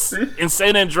riots in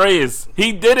San Andreas.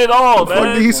 He did it all, man.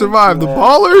 What did he survive? The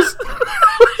ballers?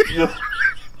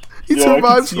 He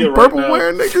survived some purple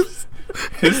wearing niggas.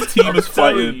 His team is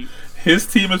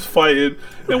fighting.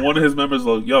 And one of his members is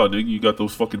like, "Yo, nigga, you got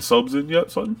those fucking subs in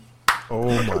yet, son?" Oh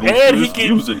my God. And he can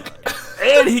music.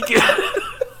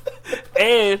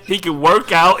 And he can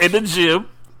work out in the gym.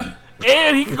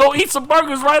 And he can go eat some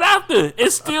burgers right after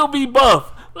and still be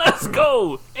buff. Let's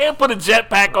go. And put a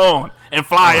jetpack on and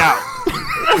fly out.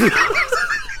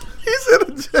 He said a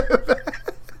jetpack.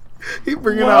 He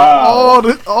bringing out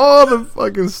all the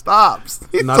fucking stops.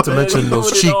 Not to mention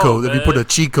those cheat codes. If you put a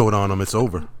cheat code on them, it's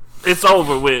over. It's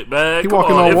over with, man. He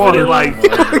walking on water.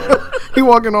 He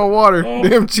walking on water. Oh.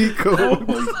 Damn cheat code. Oh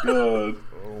my God.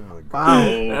 Wow.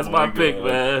 That's my pick,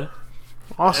 man.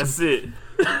 Awesome. That's it.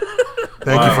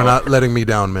 Thank you for not letting me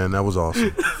down, man. That was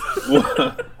awesome.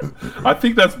 I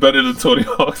think that's better than Tony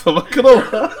Hawk. So I'm not gonna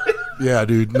lie. Yeah,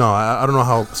 dude. No, I don't know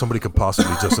how somebody could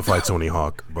possibly justify Tony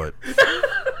Hawk, but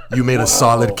you made a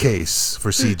solid case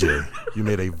for CJ. You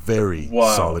made a very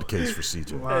solid case for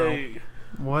CJ. Wow.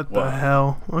 What the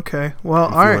hell? Okay. Well,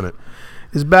 I'm all right. it.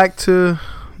 It's back to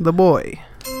the boy.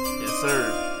 Yes,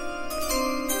 sir.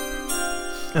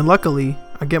 And luckily,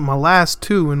 I get my last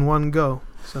 2 in one go.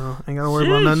 So I ain't got to worry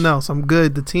about nothing else. I'm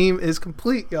good. The team is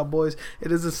complete, y'all boys.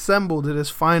 It is assembled. It is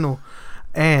final.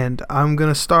 And I'm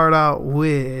going to start out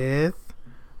with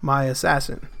my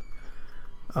assassin.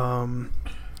 So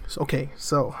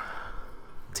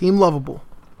Team Lovable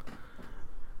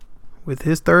with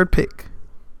his third pick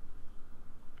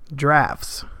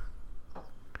drafts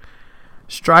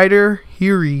Strider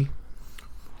Hiri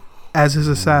as his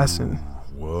assassin.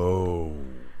 Whoa.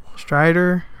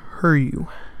 Strider Hiryu.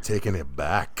 Taking it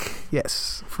back.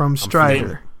 Yes, from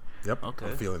Strider. Yep. Okay.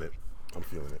 I'm feeling it.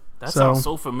 That sounds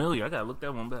so familiar. I gotta look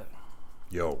that one back.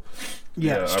 Yo.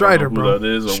 Yeah, I Strider, don't know bro. who that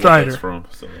is or Strider. what that's from.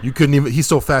 So. You couldn't even. He's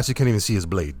so fast you couldn't even see his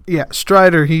blade. Yeah,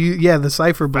 Strider. The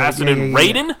Cypher blade. Faster than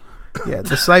Raiden? Yeah,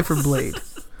 the Cypher blade.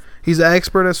 He's an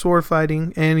expert at sword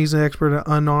fighting, and he's an expert at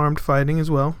unarmed fighting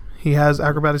as well. He has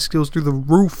acrobatic skills through the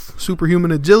roof,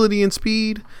 superhuman agility and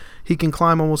speed. He can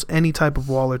climb almost any type of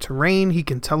wall or terrain. He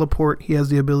can teleport. He has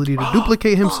the ability to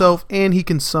duplicate himself, and he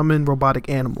can summon robotic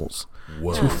animals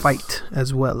to fight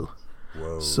as well.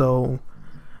 Whoa. So,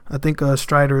 I think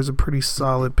Strider is a pretty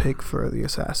solid pick for the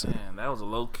assassin. Man, that was a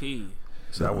low key.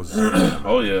 So that was.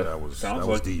 Oh yeah, Sounds sounds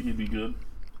was like deep. he'd be good.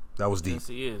 That was deep. Yes,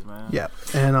 he is, man. Yeah,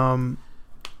 and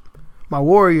my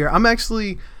warrior.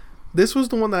 This was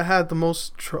the one that had the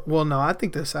most. I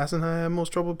think the assassin had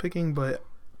most trouble picking, but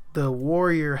the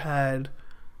warrior had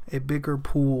a bigger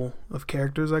pool of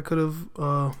characters I could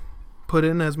have put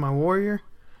in as my warrior.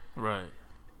 Right.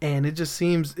 And it just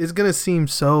seems it's gonna seem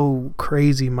so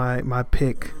crazy my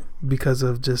pick because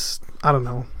of just I don't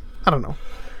know.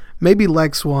 Maybe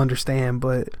Lex will understand,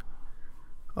 but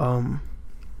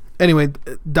anyway,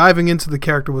 diving into the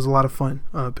character was a lot of fun.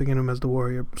 Picking him as the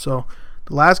warrior. So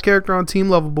the last character on Team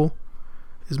Lovable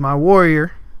is my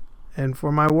warrior, and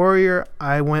for my warrior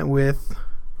I went with.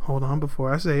 Hold on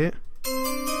before I say it.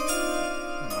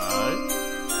 Alright.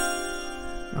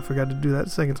 I forgot to do that the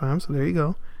second time, so there you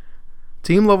go.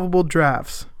 Team Lovable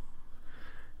drafts.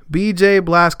 BJ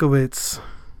Blazkowicz,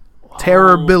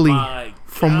 Terror Billy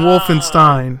from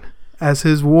Wolfenstein as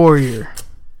his warrior.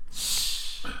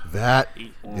 That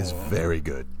is very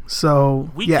good. So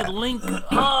We yeah, could link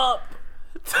up.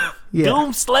 yeah,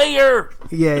 Doomslayer.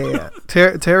 yeah.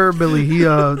 Terror Billy.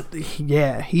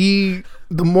 He.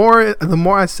 The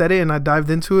more I said it and I dived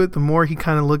into it, the more he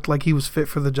kind of looked like he was fit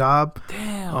for the job.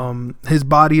 Damn. His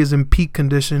body is in peak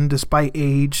condition despite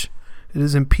age. It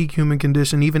is in peak human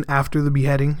condition even after the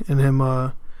beheading and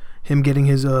him getting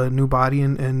his new body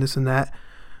and this and that.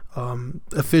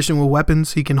 Efficient with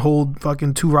weapons. He can hold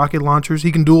fucking 2 rocket launchers.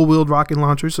 He can dual wield rocket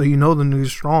launchers, so the nigga's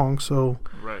strong. So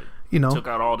Right. you know, Took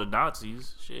out all the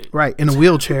Nazis. Shit. right, in a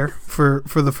wheelchair for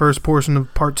the first portion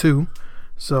of part 2.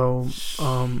 So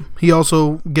he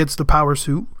also gets the power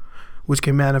suit, which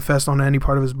can manifest on any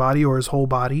part of his body or his whole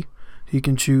body. He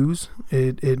can choose.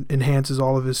 It enhances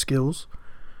all of his skills.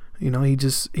 You know,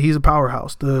 he's a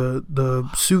powerhouse. The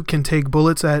suit can take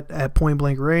bullets at point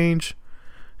blank range.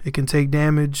 It can take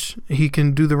damage. He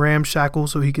can do the ramshackle,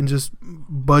 so he can just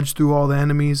budge through all the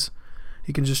enemies.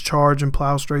 He can just charge and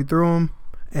plow straight through them.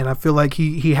 And I feel like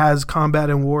he has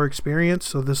combat and war experience,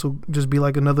 so this will just be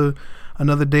like another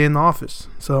day in the office.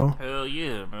 So Hell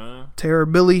yeah, man. Terror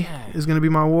Billy is going to be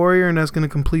my warrior, and that's going to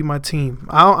complete my team.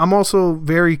 I'm also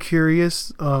very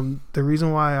curious. The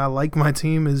reason why I like my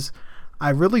team is I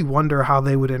really wonder how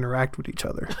they would interact with each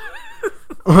other.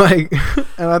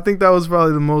 And I think that was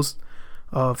probably the most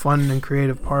fun and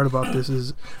creative part about this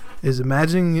is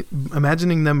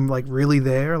imagining them like really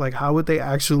there. Like, how would they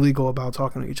actually go about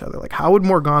talking to each other? Like, how would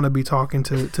Morgana be talking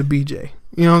to BJ?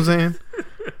 You know what I'm saying?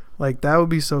 Like, that would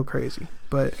be so crazy.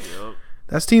 But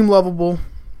that's Team Lovable.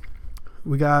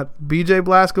 We got BJ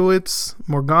Blazkowicz,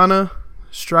 Morgana,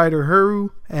 Strider Huru,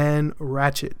 and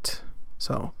Ratchet.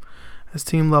 So that's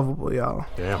Team Lovable, y'all.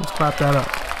 Damn. Let's clap that up.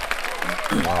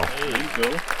 Wow. There you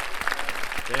go.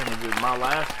 Damn, is it my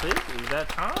last pick? Is that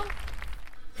time?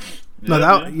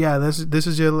 This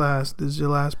is your last. This is your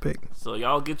last pick. So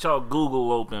y'all get y'all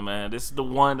Google open, man. This is the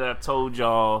one that I told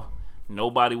y'all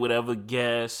nobody would ever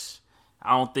guess.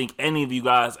 I don't think any of you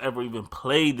guys ever even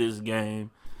played this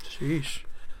game. Sheesh.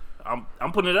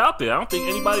 I'm putting it out there. I don't think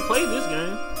anybody played this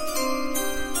game.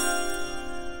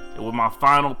 And with my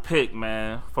final pick,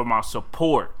 man, for my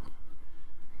support,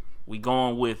 we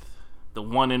going with the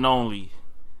one and only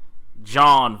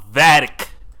John Vatic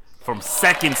from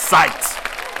Second Sight.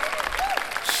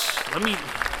 Let me.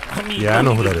 Yeah, I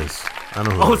know who that is.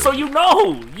 So you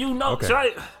know, Okay.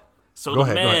 right? So Go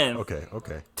the ahead. man,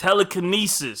 Okay.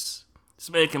 telekinesis. This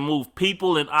man can move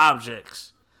people and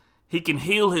objects. He can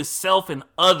heal himself and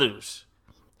others.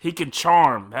 He can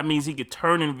charm. That means he can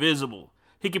turn invisible.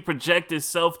 He can project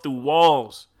himself through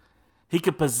walls. He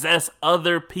can possess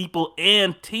other people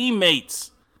and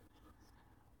teammates.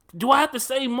 Do I have to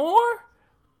say more?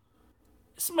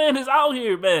 This man is out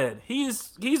here, man.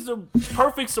 He's the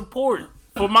perfect support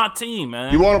for my team,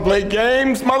 man. You want to play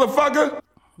games, motherfucker?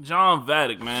 John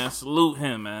Vatic, man. Salute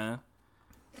him, man.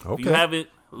 Okay. If you haven't,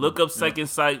 look up Second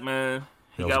Sight, man.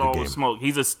 He That was got a good all the game. smoke.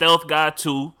 He's a stealth guy,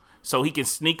 too, so he can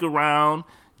sneak around,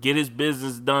 get his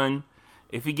business done.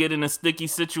 If he get in a sticky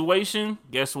situation,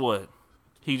 guess what?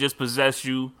 He just possess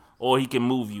you, or he can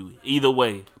move you. Either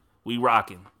way, we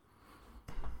rocking.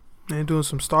 And doing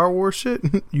some Star Wars shit,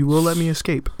 you will let me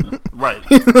escape. Right.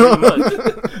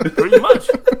 Pretty much.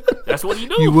 That's what he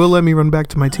do. You will let me run back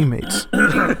to my teammates.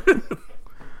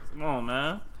 Come on,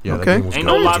 man. Yeah, Okay. Ain't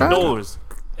no locked doors.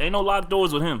 Ain't no locked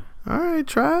doors with him. All right,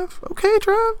 Trav. Okay,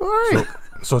 Trav. All right.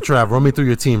 So Trav, run me through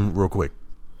your team real quick.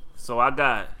 So I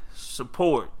got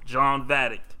support, John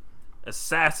Vatic,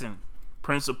 assassin,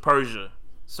 Prince of Persia,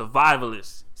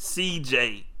 survivalist,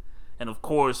 CJ, and of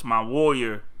course my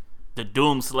warrior, the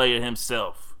Doomslayer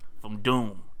himself from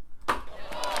Doom.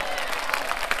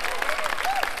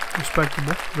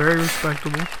 Respectable. Very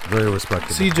respectable. Very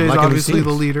respectable. CJ's obviously the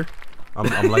leader.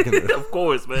 I'm liking it. Of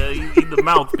course, man. He's the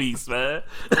mouthpiece, man.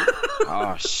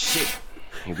 Oh shit!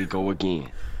 Here we go again.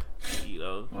 You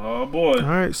know. Oh boy. All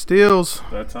right, Steels.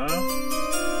 That time.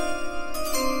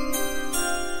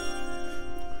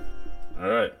 All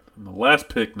right, the last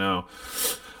pick now.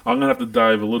 I'm gonna have to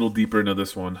dive a little deeper into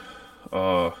this one,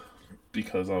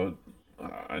 because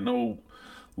I know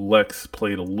Lex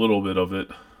played a little bit of it,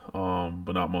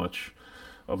 but not much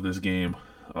of this game.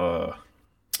 So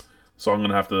I'm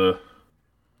gonna have to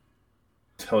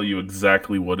tell you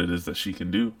exactly what it is that she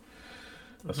can do.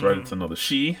 That's right, it's another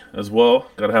she as well.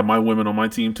 Gotta have my women on my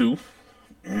team too.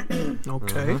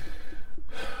 Okay.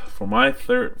 For my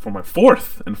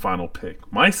fourth and final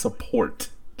pick, my support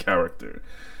character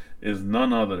is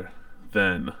none other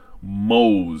than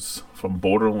Moze from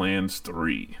Borderlands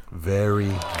 3. Very,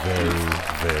 very,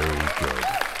 very good.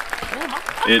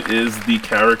 It is the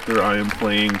character I am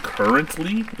playing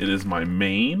currently. It is my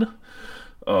main.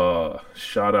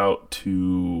 Shout out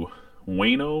to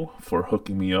Wayno for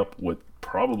hooking me up with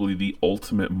probably the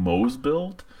ultimate Moze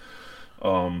build.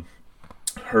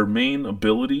 Her main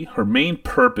ability, her main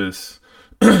purpose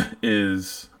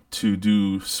is to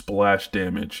do splash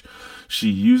damage. She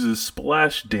uses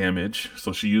splash damage,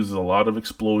 so she uses a lot of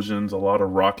explosions, a lot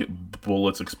of rocket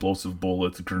bullets, explosive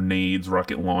bullets, grenades,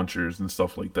 rocket launchers, and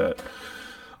stuff like that.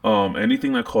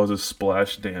 Anything that causes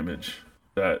splash damage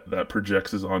that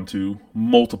projects onto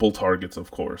multiple targets,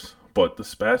 of course. But the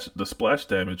splash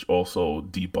damage also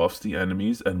debuffs the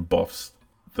enemies and buffs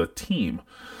the team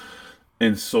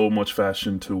in so much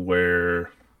fashion to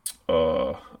where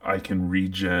I can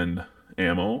regen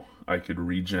ammo, I could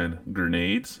regen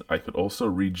grenades, I could also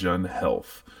regen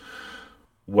health.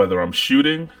 Whether I'm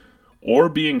shooting or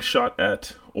being shot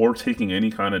at or taking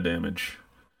any kind of damage,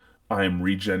 I am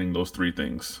regenning those three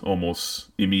things almost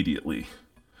immediately.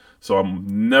 So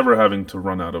I'm never having to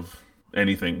run out of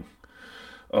anything.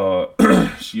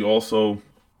 She also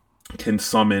can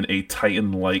summon a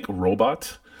Titan-like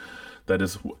robot. That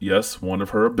is, yes, one of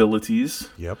her abilities.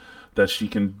 Yep. That she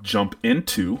can jump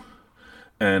into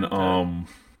and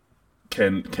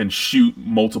can shoot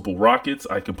multiple rockets.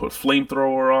 I can put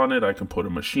flamethrower on it. I can put a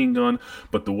machine gun.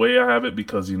 But the way I have it,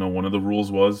 because one of the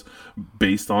rules was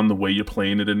based on the way you're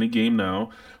playing it in the game now,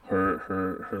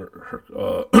 her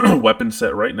weapon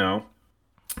set right now,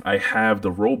 I have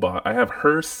the robot. I have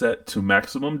her set to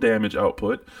maximum damage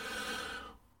output,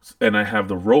 and I have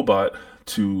the robot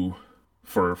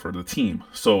for the team.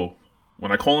 So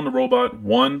when I call in the robot,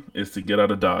 one is to get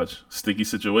out of dodge. Sticky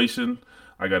situation,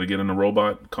 I got to get in the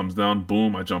robot, comes down,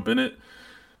 boom, I jump in it.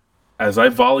 As I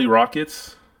volley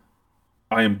rockets,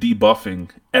 I am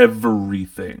debuffing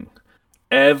everything.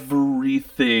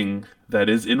 Everything that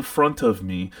is in front of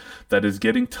me that is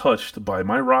getting touched by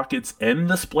my rockets and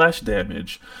the splash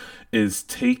damage is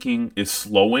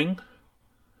slowing.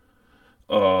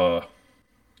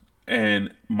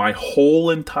 And my whole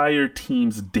entire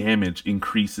team's damage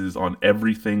increases on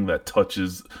everything that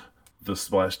touches the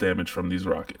splash damage from these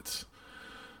rockets.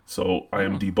 So I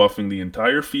am debuffing the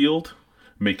entire field,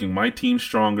 making my team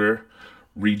stronger,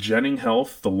 regenning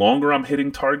health. The longer I'm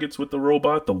hitting targets with the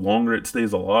robot, the longer it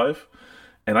stays alive.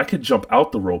 And I could jump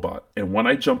out the robot. And when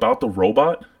I jump out the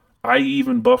robot, I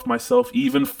even buff myself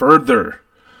even further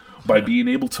by being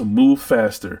able to move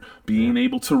faster, being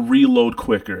able to reload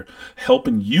quicker,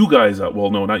 helping you guys out.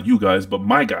 Well, no, not you guys, but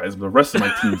my guys, the rest of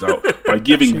my teams out by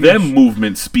giving them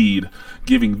movement speed,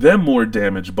 giving them more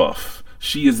damage buff.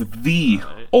 She is the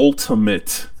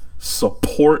ultimate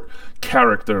support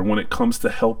character when it comes to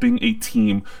helping a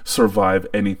team survive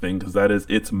anything, because that is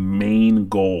its main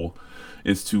goal,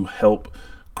 is to help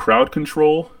crowd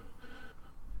control,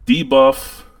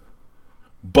 debuff,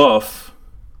 buff,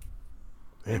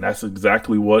 and that's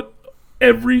exactly what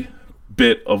every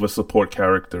bit of a support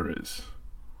character is.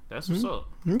 That's what's up.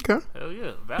 Okay. Hell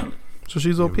yeah, valid. So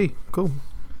she's OP. Cool.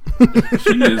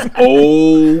 She is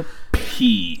OP.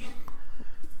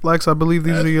 Lex, I believe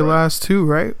these are your last two,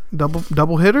 right?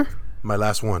 Double hitter? My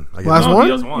last one. Last one?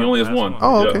 He only has one.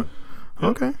 Oh, okay. Yeah.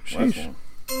 Okay. Sheesh.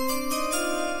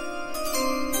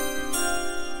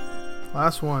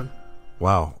 Last one.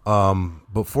 Wow.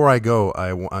 Before I go,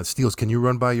 Steels, can you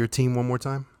run by your team one more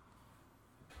time?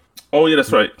 Oh yeah,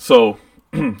 that's right. So,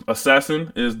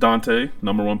 Assassin is Dante,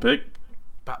 number 1 pick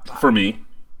for me,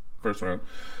 first round.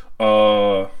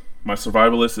 My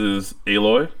Survivalist is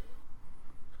Aloy.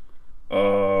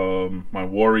 My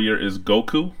Warrior is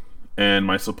Goku, and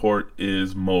my support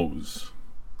is Mose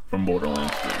from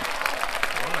Borderlands 3.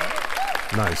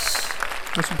 Nice.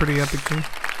 That's a pretty epic team.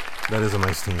 That is a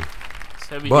nice team. It's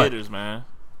heavy But- hitters, man.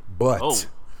 But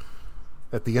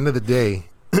at the end of the day,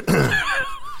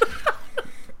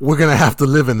 we're going to have to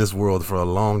live in this world for a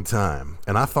long time.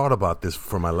 And I thought about this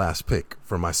for my last pick,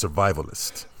 for my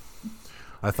Survivalist.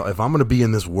 I thought if I'm going to be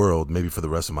in this world maybe for the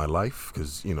rest of my life,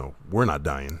 because, we're not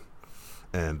dying,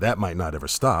 and that might not ever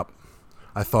stop,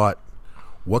 I thought,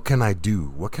 what can I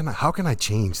do? How can I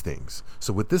change things?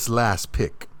 So with this last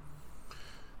pick,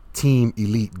 Team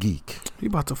Elite Geek. You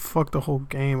about to fuck the whole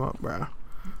game up, bro.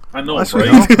 I know, That's right?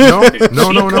 right.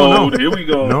 No. Cheat code, here we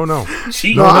go. No.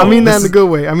 Cheat No, I code. mean that in a good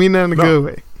way. Good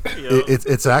way.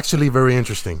 It's actually very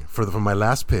interesting. For my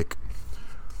last pick,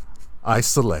 I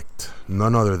select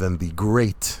none other than the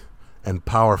great and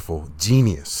powerful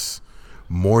genius,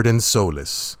 Mordin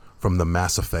Solus from the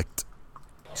Mass Effect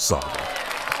saga.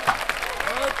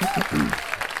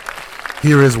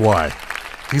 Here is why.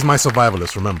 He's my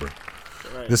survivalist, remember.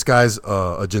 This guy's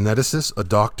a geneticist, a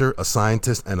doctor, a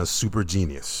scientist, and a super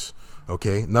genius.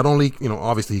 Okay? Not only,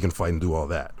 obviously he can fight and do all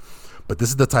that, but this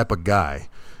is the type of guy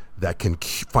that can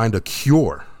find a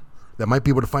cure, that might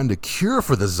be able to find a cure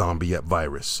for the zombie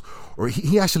virus. Or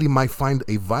he actually might find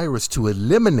a virus to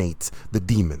eliminate the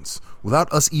demons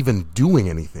without us even doing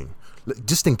anything.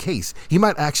 Just in case. He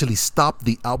might actually stop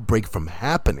the outbreak from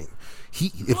happening.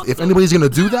 If anybody's going to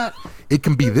do that, it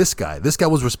can be this guy. This guy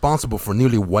was responsible for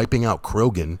nearly wiping out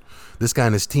Krogan. This guy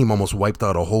and his team almost wiped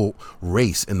out a whole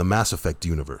race in the Mass Effect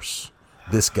universe.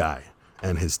 This guy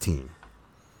and his team.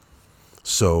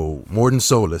 So, Mordin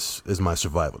Solus is my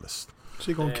survivalist. So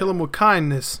you're going to kill him with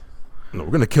kindness. No,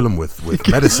 we're going to kill him with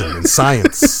medicine and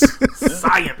science.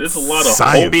 Science. There's a lot of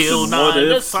Science. hopes Bill and Nye, what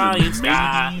the ifs science and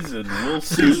guy. maybes and we'll He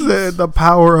see. said the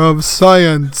power of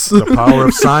science. The power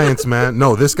of science, man.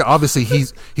 No, this guy, obviously,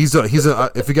 he's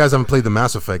a if you guys haven't played the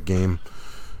Mass Effect game,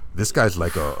 this guy's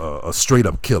like a straight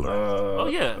up killer. Oh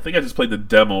yeah. I think I just played the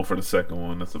demo for the second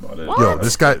one. That's about it. Yo,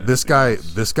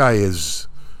 this guy is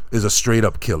a straight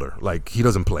up killer. Like, he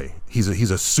doesn't play. He's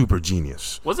a super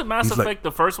genius. Wasn't Mass He's Effect like-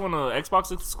 the first one Xbox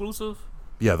exclusive?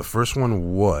 Yeah, the first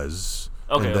one was,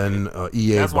 Okay, and then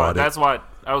EA That's why. bought it. That's why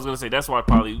I was gonna say. That's why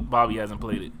probably Bobby hasn't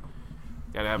played it.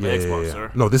 Gotta have an Xbox,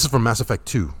 sir. No, this is from Mass Effect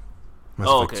 2. Mass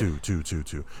Oh, Effect okay.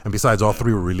 2. And besides, all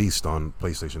 3 were released on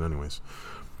PlayStation anyways.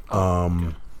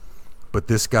 But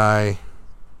this guy,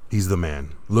 he's the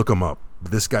man. Look him up.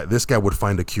 This guy would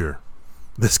find a cure.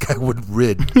 This guy would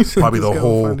rid probably This the guy will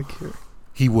whole... find a cure.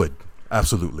 He would.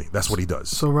 Absolutely. That's what he does.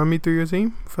 So run me through your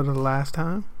team for the last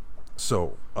time.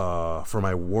 So, for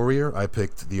my warrior, I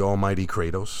picked the almighty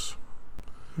Kratos.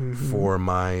 For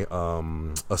my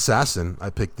assassin, I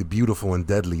picked the beautiful and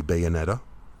deadly Bayonetta.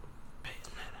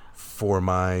 For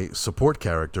my support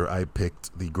character, I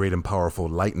picked the great and powerful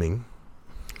Lightning.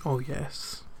 Oh,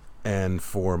 yes. And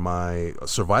for my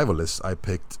survivalist, I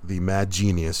picked the mad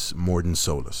genius Mordin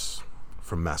Solus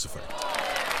from Mass Effect.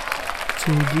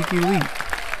 Team Geek Elite.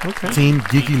 Okay. Team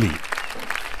Geek Elite.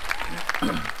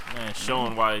 Man,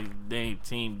 showing why they ain't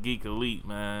Team Geek Elite,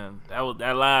 man. That was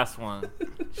that last one.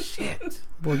 Shit.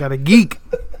 Boy got a geek.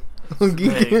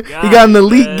 Geek. Hey, He God, got an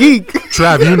elite man. geek.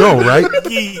 Trav, you know, right?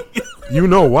 Geek. You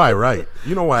know why, right?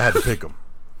 You know why I had to pick him.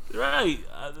 Right.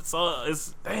 So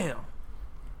it's damn.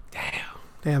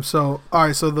 Damn. So all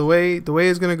right. So the way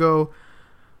it's gonna go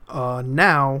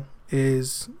now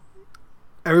is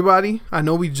everybody. I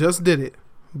know we just did it,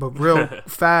 but real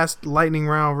fast lightning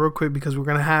round, real quick, because we're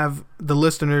gonna have the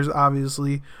listeners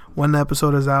obviously when the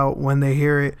episode is out, when they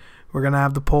hear it, we're gonna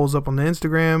have the polls up on the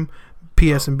Instagram,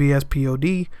 PS and BS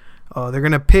POD. They're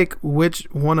gonna pick which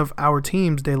one of our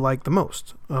teams they like the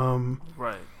most.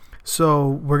 Right. So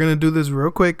we're gonna do this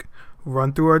real quick.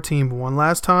 Run through our team one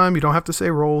last time. You don't have to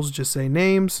say roles, just say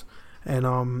names,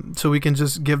 and so we can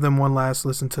just give them one last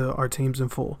listen to our teams in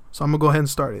full. So I'm gonna go ahead and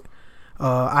start it.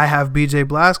 I have BJ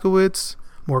Blazkowicz,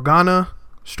 Morgana,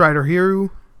 Strider Hero,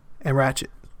 and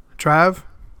Ratchet. Trav.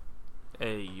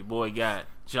 Hey, your boy got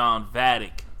John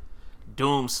Vatic,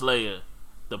 Doomslayer,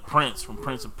 the Prince from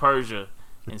Prince of Persia,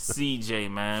 and CJ,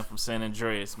 man, from San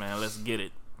Andreas, man. Let's get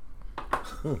it.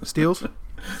 Steels.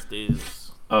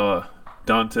 Stills.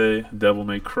 Dante, Devil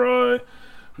May Cry,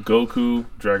 Goku,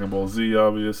 Dragon Ball Z,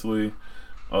 obviously,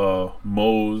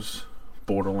 Mose,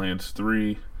 Borderlands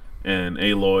 3, and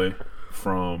Aloy,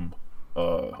 from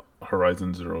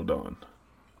Horizon Zero Dawn.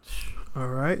 All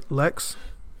right, Lex.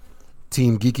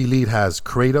 Team Geek Elite has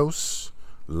Kratos,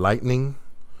 Lightning,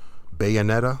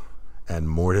 Bayonetta, and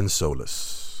Morden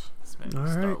Solus. All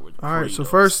right. So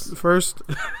first,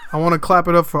 I want to clap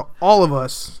it up for all of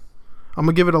us. I'm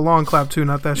gonna give it a long clap too,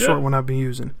 not that short one I've been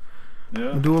using.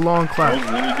 Yeah, Do a long clap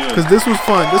really because this was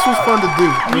fun. This was fun to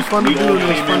do. It was fun to do. And it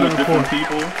was fun to record.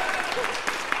 People.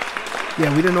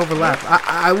 Yeah, we didn't overlap.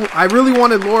 I really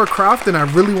wanted Laura Croft and I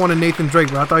really wanted Nathan Drake,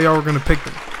 but I thought y'all were gonna pick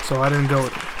them, so I didn't go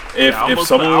with them. If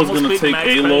someone was gonna take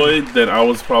Aloy, then I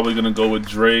was probably gonna go with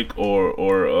Drake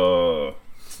or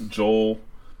Joel.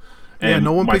 And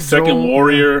no one my picked second Joel.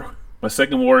 warrior. My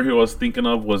second warrior I was thinking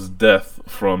of was Death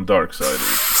from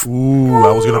Darksiders. Ooh,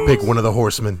 I was gonna pick one of the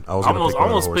Horsemen. I was gonna pick one of the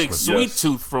almost picked Horsemen. Sweet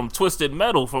Tooth from Twisted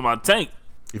Metal for my tank.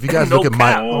 If you guys look at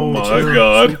my, Oh my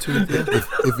god!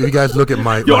 if you guys look at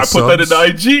my, Yo, my I put subs,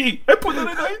 that in IG. I put that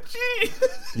in IG.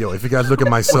 Yo, if you guys look at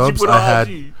my subs, I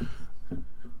had.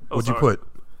 What'd you put?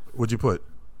 What'd you put?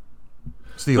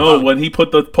 Steve. No, when he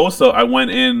put the post up, I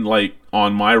went in like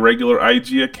on my regular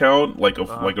IG account, like a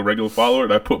regular follower,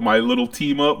 and I put my little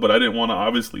team up, but I didn't want to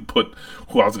obviously put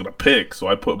who I was gonna pick, so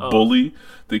I put Bully,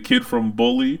 the kid from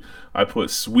Bully. I put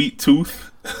Sweet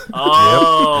Tooth.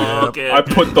 Oh, okay. I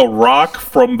put The Rock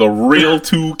from the real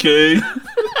 2K.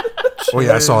 Oh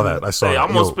yeah, I saw that. I saw Hey, that. I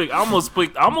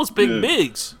almost picked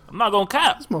Biggs. I'm not gonna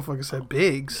cap. This motherfucker said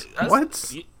Biggs.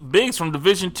 What? Biggs from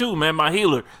Division 2, man, my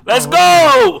healer. Let's go!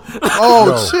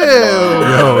 Oh, chill.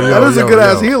 That is a good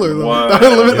ass healer, though. Wow.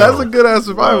 That's a good ass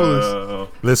survivalist.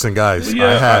 Listen, guys,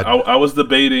 Yeah, I was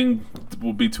debating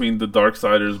between the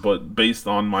Darksiders, but based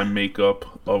on my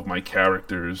makeup of my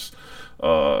characters,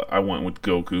 I went with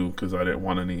Goku because I didn't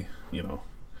want any,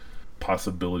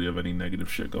 possibility of any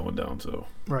negative shit going down. So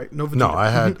Right. No, I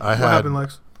had what happened,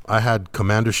 Lex? I had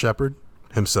Commander Shepard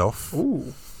himself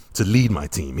to lead my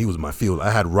team. He was my field. I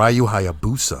had Ryu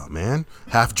Hayabusa, man,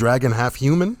 half dragon, half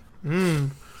human,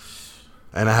 and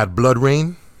I had Blood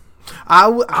Rain. I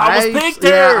was picked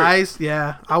there.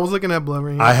 I was looking at Blood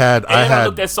Rain. I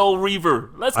looked at Soul Reaver.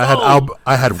 Let's go.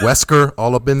 I had Wesker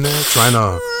all up in there trying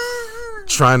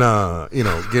to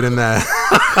get in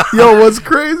that. Yo, what's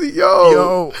crazy?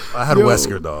 Yo, I had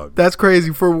Wesker, dog. That's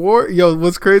crazy for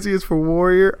what's crazy is for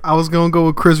Warrior, I was gonna go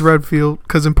with Chris Redfield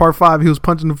because in part 5 he was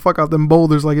punching the fuck out them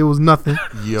boulders like it was nothing.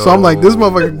 So I'm like, this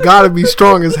motherfucker gotta be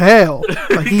strong as hell.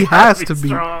 Like he has to be.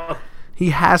 Strong. He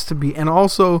has to be. And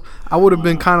also, I would have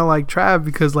been kind of like Trav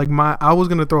because like I was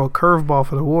gonna throw a curveball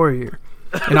for the Warrior.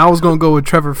 And I was gonna go with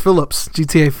Trevor Phillips,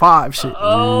 GTA 5 shit.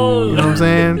 Oh, you know what I'm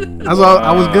saying? That's all,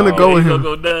 I was gonna go with him.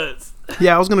 Go nuts.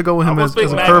 Yeah, I was gonna go with him as a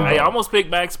curveball. I almost picked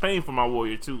Max Payne for my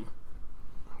Warrior too.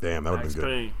 Damn, that would have been good.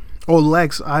 Payne. Oh,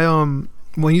 Lex,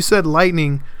 when you said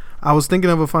Lightning, I was thinking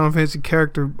of a Final Fantasy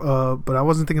character, but I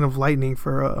wasn't thinking of Lightning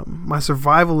for my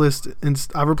survivalist. And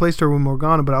I replaced her with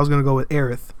Morgana, but I was gonna go with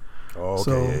Aerith. Oh, okay.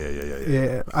 So,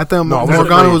 yeah. I thought No,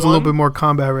 Morgana was a little bit more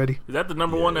combat ready. Is that the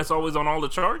number one that's always on all the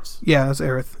charts? Yeah, that's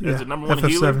Aerith. That's Yeah, the number one FF7.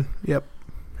 healer? Yep.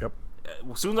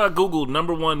 As soon as I googled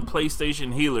number one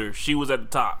PlayStation healer, she was at the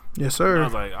top. Yes, And I sir.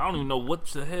 was like, I don't even know what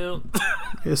the hell.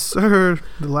 Yes, sir.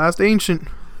 The last ancient.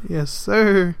 Yes,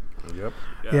 sir. Yep.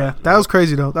 Yeah, that was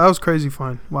crazy though. That was crazy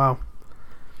fun. Wow.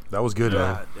 That was good,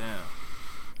 man. God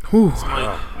damn. Whew.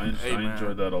 I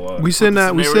enjoyed that a lot. We sitting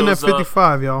at scenarios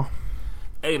 55, y'all.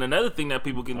 Hey, and another thing that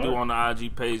people can do on the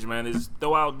IG page, man, is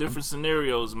throw out different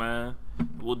scenarios, man.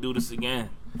 We'll do this again.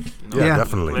 Yeah,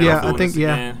 definitely. Plan on Yeah, I doing think this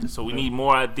again. So we need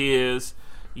more ideas.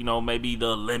 Maybe the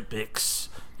Olympics.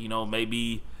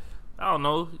 Maybe I don't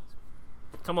know.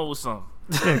 Come up with something.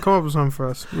 Yeah, come up with something for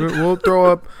us. We'll throw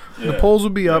up. The polls will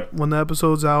be up when the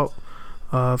episode's out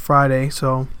Friday.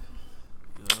 So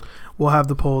we'll have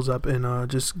the polls up and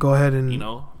just go ahead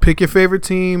and pick your favorite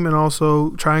team and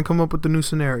also try and come up with the new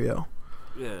scenario.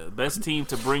 Yeah, best team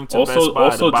to bring to Also- Best Buy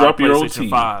also to buy drop your own PlayStation team.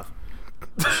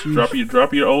 5.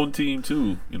 Drop your own team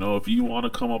too. If you want to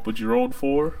come up with your own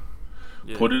 4,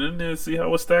 put it in there. See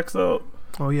how it stacks up.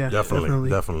 Oh yeah,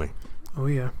 Definitely. Oh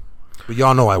yeah. But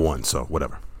y'all know I won, so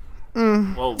whatever.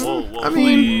 Whoa. I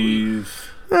mean, Please.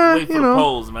 Wait for the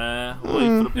polls, man. Wait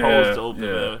for the polls to open,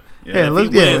 man. Yeah, If let's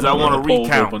he wins, I want The to polls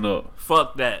recount. open up.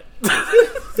 Fuck that.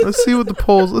 Let's see what the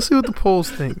polls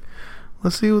think.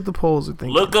 Let's see what the polls are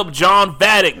thinking. Look up John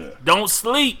Vadik. Don't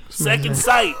sleep. Second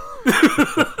sight.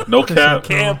 No cap.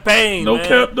 Campaign. No man.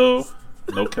 cap though.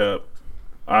 No cap.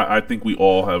 I think we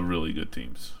all have really good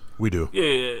teams. We do.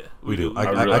 Yeah, We do.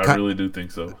 I really do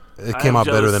think so. It came out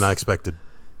better jealous. than I expected.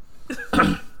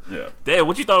 Yeah. Damn,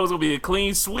 what you thought was gonna be a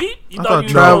clean sweep? You I thought thought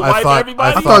you were gonna Trav- I wipe thought-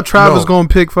 everybody? I thought Trav was No. going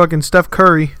to pick fucking Steph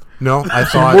Curry. No, I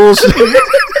thought Bullshit.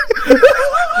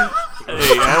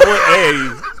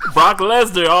 Hey, Brock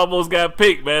Lesnar almost got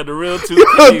picked, man. The real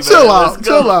 2K, chill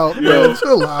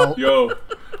out. Yo,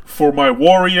 for my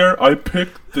warrior, I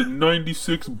picked the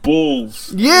 96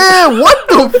 Bulls. Yeah, what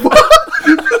the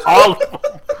fuck? All of them.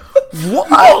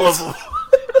 What? All of them.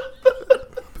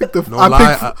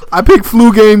 I picked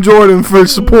Flu Game Jordan for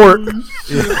support.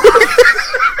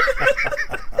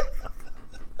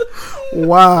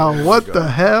 Wow, what the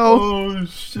hell? Oh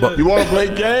shit! But You want to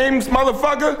play games,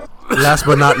 motherfucker? last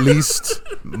but not least,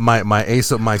 my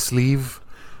ace up my sleeve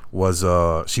was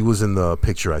she was in the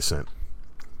picture I sent.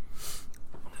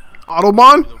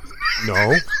 Autobahn?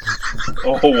 No.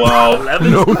 Oh wow!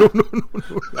 11? No.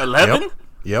 11?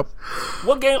 Yep.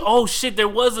 What game? Oh shit! There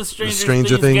was a The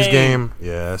Stranger Things game.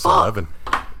 Yes, 11.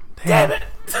 Damn it!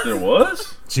 There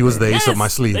was. She was the ace up my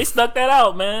sleeve. They stuck that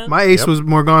out, man. My ace Yep. was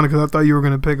Morgana because I thought you were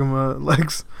going to pick him,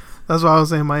 Lex. That's why I was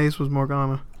saying my ace was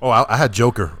Morgana. Oh, I had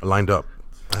Joker lined up.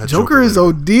 I had Joker is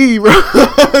lined up. OD,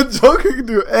 bro. Joker can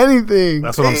do anything.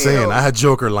 That's what I'm saying. I had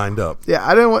Joker lined up. Yeah,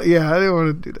 I didn't want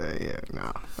to do that. Yeah,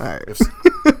 no. All right.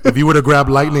 If you would have grabbed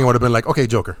Lightning, I would have been like, okay,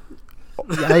 Joker.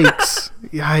 Yikes.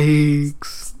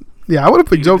 Yeah, I would have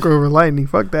picked Joker over Lightning.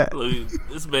 Fuck that. Look,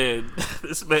 this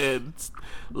man,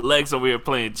 Lex over here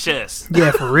playing chess.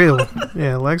 Yeah, for real.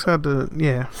 Yeah, Lex had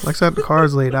the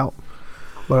cards laid out.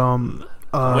 But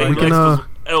we can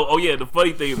yeah, the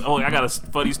funny thing. Oh, I got a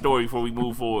funny story before we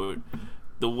move forward.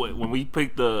 When we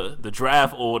picked the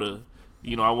draft order,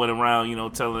 I went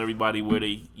around, telling everybody where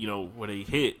they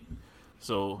hit.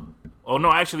 So,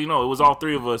 actually, no, it was all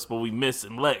three of us, but we missed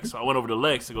and Lex. So I went over to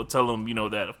Lex to go tell him,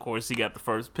 that of course he got the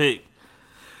first pick.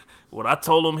 When I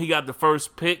told him he got the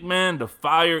first pick, man, the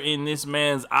fire in this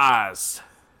man's eyes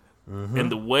and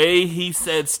the way he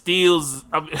said Steals,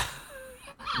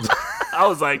 I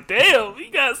was like, damn, he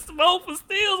got smoked for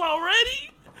Steals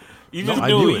already. You just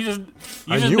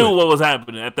knew what was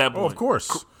happening at that point. Oh, of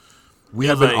course. We He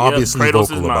have was been like, obviously Kratos is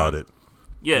vocal about mine. it.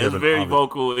 Yeah, it was been very obvious.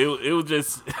 vocal. It was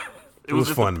just It was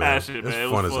just fun, a man. passion, It was man.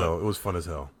 fun as hell. It was fun as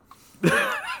hell.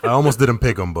 I almost didn't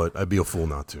pick him, but I'd be a fool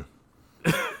not to.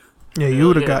 yeah, you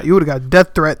would have got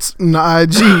death threats in the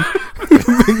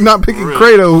IG. Not picking Real.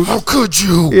 Kratos. How could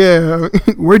you? Yeah.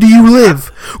 Where do you live?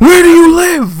 Where do you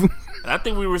live? I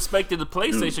think we respected the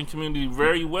PlayStation community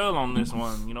very well on this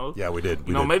one. Yeah, we did.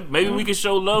 We did. Maybe we could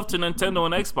show love to Nintendo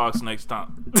and Xbox next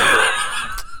time.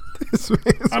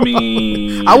 I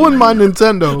mean, I wouldn't mind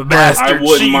Nintendo. But I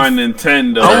wouldn't mind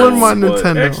Nintendo. I wouldn't mind but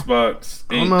Nintendo. Xbox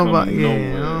I ain't don't know about coming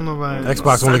nowhere. I don't know about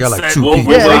Xbox only got like 2 Well,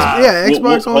 people. Yeah,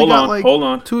 Xbox only got like hold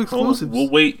on, 2 exclusives.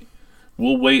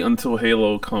 We'll wait until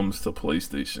Halo comes to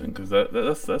PlayStation because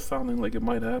that's sounding like it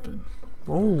might happen.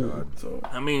 Oh, So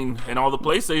I mean, and all the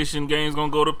PlayStation games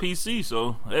gonna go to PC.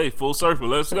 So hey, full circle,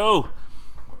 let's go.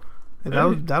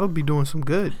 that'll be doing some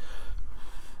good.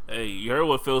 Hey, you heard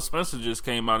what Phil Spencer just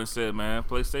came out and said, man?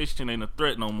 PlayStation ain't a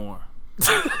threat no more.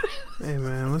 Hey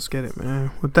man, let's get it,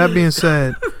 man. With that being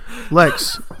said,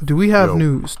 Lex, do we have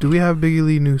news? Do we have Biggie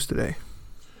Lee news today?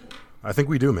 I think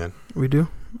we do, man. We do.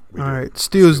 We All do. right,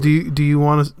 Steels. Do you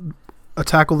want to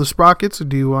tackle the sprockets, or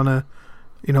do you want to,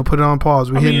 put it on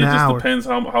pause? We're I mean, hitting it an just hour. depends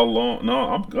how long. No,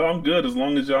 I'm good as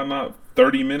long as y'all not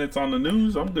 30 minutes on the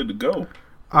news. I'm good to go.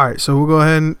 All right, so we'll go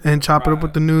ahead and chop it up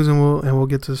with the news, and we'll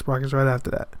get to the sprockets right after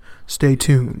that. Stay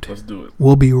tuned. Let's do it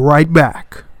We'll be right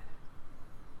back.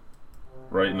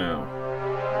 right now.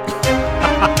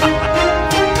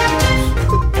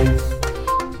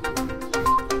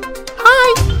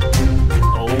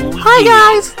 Oh, Hi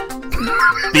guys.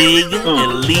 Big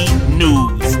Elite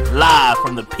News, live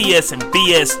from the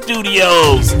PS&BS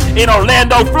studios in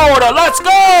Orlando, Florida. Let's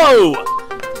go!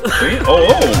 Damn. Oh,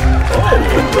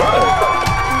 right.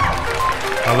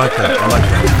 I like that.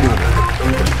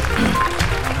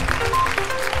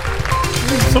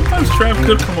 Sometimes Trav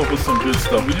could come up with some good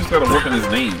stuff. We just gotta work on his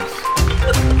names.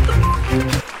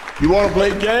 You want to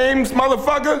play games,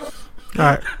 motherfucker? All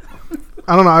right.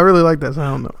 I don't know. I really like that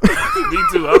sound though. Me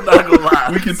too, I'm not gonna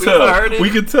lie. We can As soon as I heard tell. it, We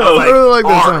can I tell. was I really like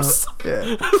that arse. sound.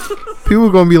 Yeah. People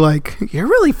are gonna be like, "You're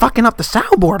really fucking up the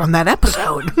soundboard on that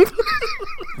episode."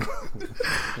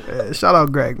 Yeah, shout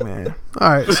out Greg, man. All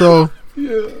right, so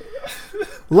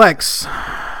Lex,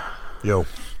 Yo,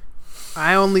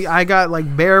 I got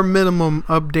like bare minimum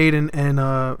update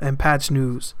and patch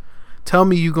news. Tell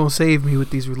me you gonna save me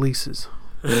with these releases.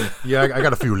 yeah, I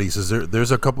got a few releases.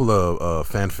 There's a couple of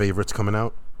fan favorites coming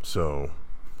out. So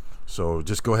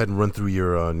just go ahead and run through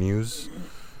your news,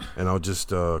 and I'll just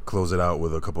close it out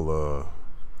with a couple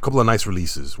of nice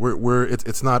releases.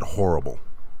 It's not horrible.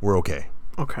 We're okay.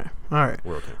 Okay, all right.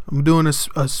 We're okay. I'm doing a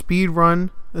speed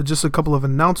run, just a couple of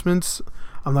announcements.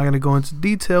 I'm not going to go into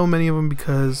detail, many of them,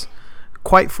 because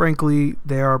quite frankly,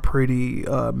 they are pretty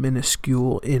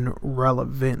minuscule in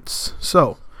relevance.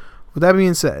 So, with that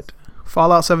being said,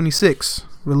 Fallout 76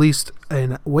 released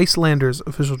a Wastelanders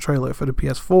official trailer for the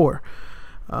PS4.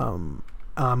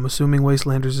 I'm assuming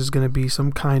Wastelanders is going to be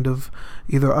some kind of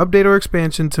either update or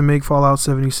expansion to make Fallout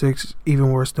 76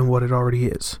 even worse than what it already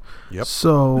is. Yep.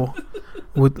 So,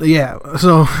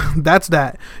 so that's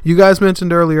that. You guys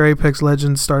mentioned earlier Apex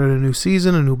Legends started a new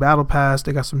season, a new battle pass.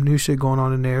 They got some new shit going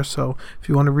on in there. So if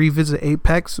you want to revisit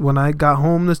Apex, when I got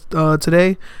home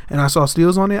today and I saw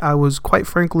steals on it, I was quite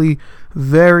frankly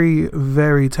very,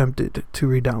 very tempted to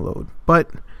re-download.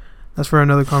 But that's for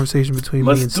another conversation between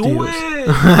me and Steels.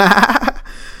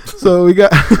 So we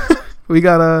got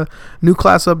a new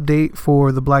class update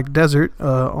for the Black Desert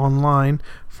online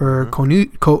for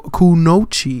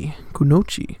Kunoichi.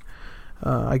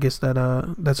 I guess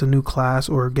that's a new class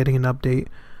or getting an update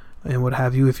and what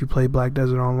have you if you play Black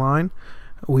Desert Online.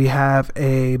 We have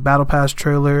a Battle Pass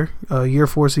trailer, Year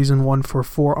 4 Season 1 for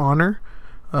For Honor.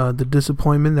 The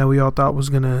disappointment that we all thought was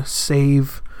going to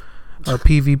save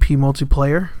PvP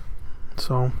multiplayer.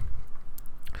 So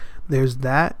there's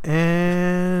that,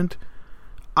 and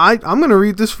I'm going to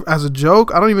read this as a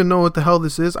joke. I don't even know what the hell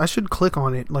this is. I should click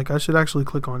on it. I should actually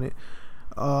click on it.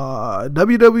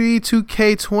 WWE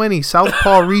 2K20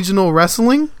 Southpaw Regional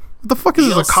Wrestling? What the fuck is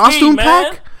DLC, this, a costume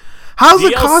man. pack? How's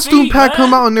DLC, a costume pack man.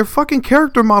 come out and their fucking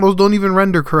character models don't even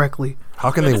render correctly?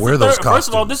 How can they wear those costumes? First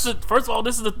of all,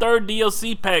 this is the third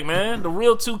DLC pack, man. The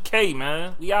real 2K,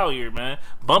 man. We out here, man.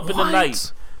 Bumping the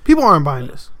night. People aren't buying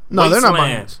this. No, they're not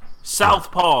buying Wasteland, this.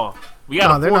 Southpaw. We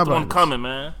got a fourth one this. coming,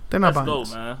 man. They're not Let's buying go,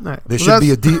 this. man. All right. There Well,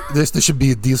 should be there should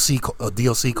be a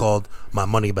DLC called My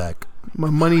Money Back. my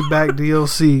money back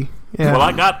DLC. Yeah. Well,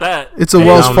 I got that. It's a Hey,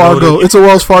 Wells download Fargo. it. It's a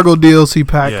Wells Fargo DLC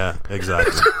pack. Yeah,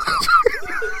 exactly.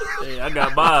 Hey, I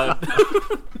got mine.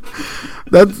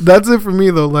 That's it for me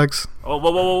though, Lex. Oh,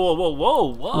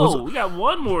 whoa. We got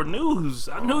one more news.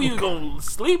 I knew you were going to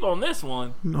sleep on this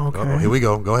one. Okay. Uh-oh, here we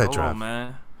go. Go ahead, Hold Trav. on,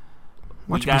 man.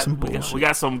 Watch me some bullshit. We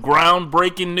got some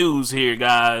groundbreaking news here,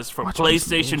 guys, from Watch me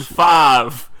some PlayStation bullshit.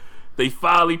 5. They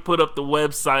finally put up the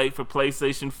website for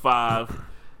PlayStation 5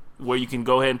 where you can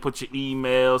go ahead and put your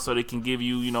email so they can give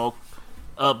you,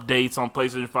 updates on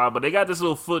PlayStation 5. But they got this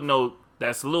little footnote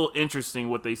that's a little interesting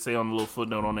what they say on the little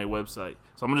footnote on their website.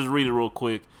 So I'm going to just read it real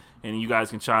quick and you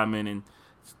guys can chime in and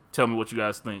tell me what you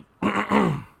guys think.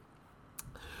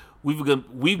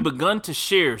 We've begun to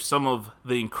share some of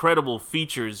the incredible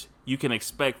features you can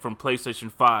expect from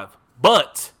PlayStation 5,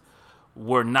 but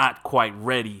we're not quite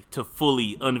ready to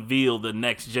fully unveil the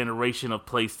next generation of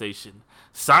PlayStation.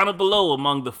 Sign up below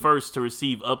among the first to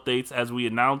receive updates as we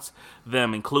announce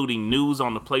them, including news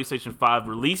on the PlayStation 5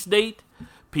 release date,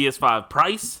 PS5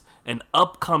 price, and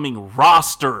upcoming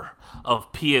roster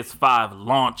of PS5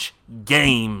 launch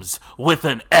games with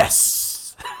an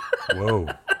S. Whoa.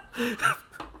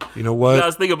 You know what? You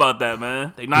guys think about that,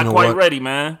 man. They're not You know quite what? ready,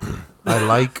 man.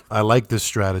 I like this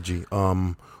strategy.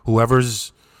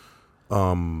 Whoever's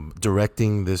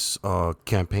directing this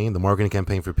campaign, the marketing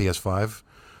campaign for PS5,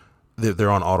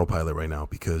 they're on autopilot right now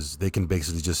because they can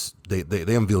basically just they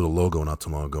unveiled a logo not too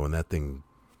long ago and that thing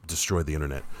destroyed the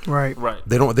internet. Right. Right.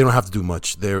 They don't have to do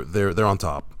much. They're on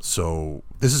top. So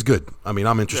this is good. I mean,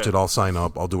 I'm interested. Yeah. I'll sign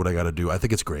up. I'll do what I got to do. I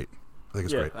think it's great.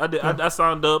 Great. I did. I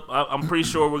signed up. I'm pretty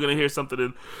sure we're gonna hear something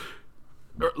in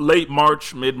late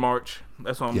March, mid March.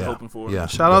 That's what I'm hoping for. Yeah.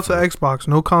 Shout out to Xbox.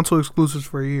 No console exclusives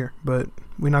for a year, but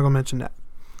we're not gonna mention that.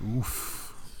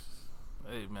 Oof.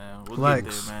 Hey man, we'll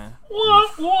Lex. get there, man.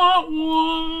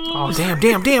 Oh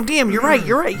damn! You're right.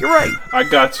 I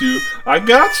got you.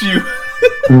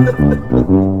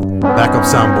 Backup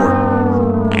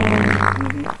soundboard.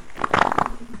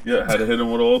 Yeah, had to hit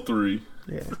him with all three.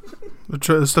 Yeah.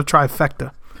 It's the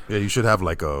trifecta. Yeah, you should have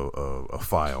like a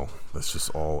file that's just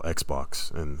all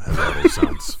Xbox and has all those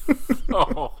sounds.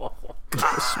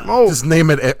 Smoke. Just name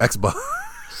it Xbox.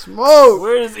 Smoke.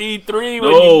 Where's E3 when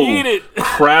No, you need it?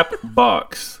 crap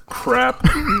box.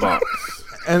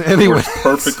 And anyway, Works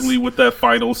perfectly with that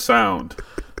final sound.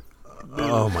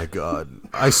 oh my god,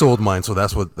 I sold mine, so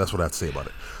that's what I have to say about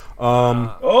it.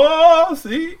 Oh,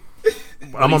 see.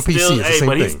 I'm on PC. Still, It's the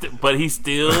same thing. but he's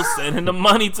still sending the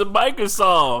money to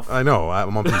Microsoft. I know.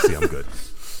 I'm on PC. I'm good.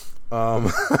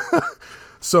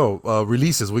 So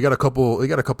releases. We got a couple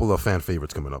of fan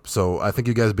favorites coming up. So I think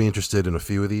you guys be interested in a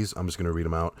few of these. I'm just gonna read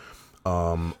them out.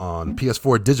 On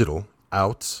PS4 digital,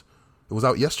 it was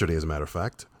out yesterday, as a matter of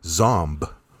fact. Zomb,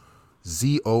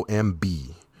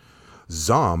 ZOMB.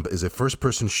 Zomb is a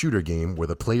first-person shooter game where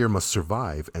the player must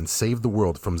survive and save the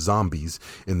world from zombies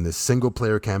in this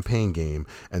single-player campaign game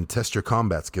and test your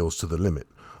combat skills to the limit.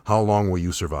 How long will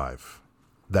you survive?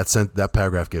 That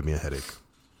paragraph gave me a headache.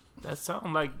 That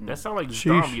sound like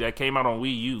Zombie that came out on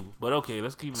Wii U. But okay,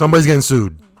 let's keep. Somebody's getting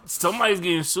sued. Somebody's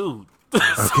getting sued.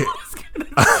 Okay.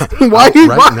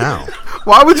 Now?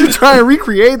 Why would you try and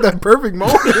recreate that perfect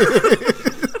moment?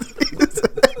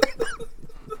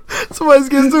 Somebody's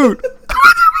getting sued.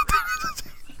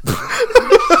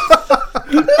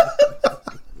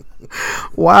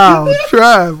 Wow,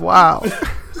 Trav. Wow.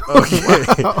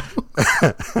 Okay. Wow.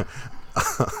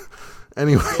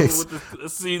 Anyways,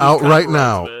 out right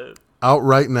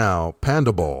now,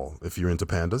 Panda Ball, if you're into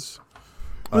pandas.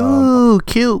 Ooh,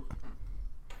 cute.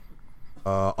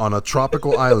 On a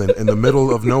tropical island in the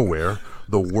middle of nowhere,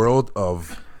 the world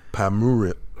of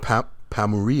Pamuria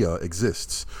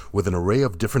exists. With an array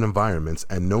of different environments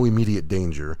and no immediate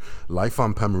danger, life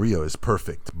on Pamuria is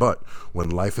perfect. But when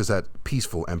life is at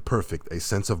peaceful and perfect, a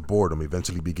sense of boredom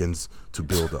eventually begins to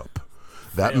build up.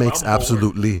 That makes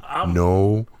absolutely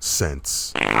no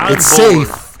sense. It's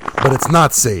safe, but it's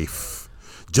not safe.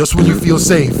 Just when you feel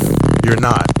safe, you're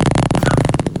not.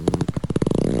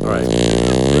 All right.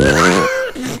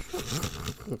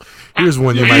 Here's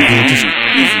one you might be interested.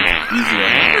 Easy.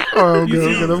 Oh, I'm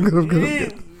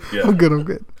good. Yeah. I'm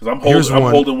good. Because I'm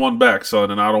holding one back,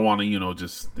 son, and I don't want to, we're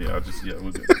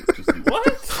good.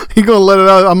 What? He gonna let it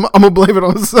out. I'm gonna blame it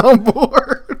on the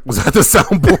soundboard. Was that the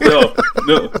soundboard?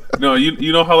 No.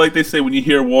 You know how like they say when you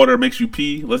hear water it makes you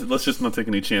pee. Let's just not take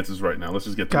any chances right now. Let's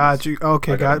just get. Got you.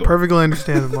 Okay, got it. Perfectly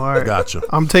understandable. All right. Gotcha.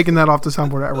 I'm taking that off the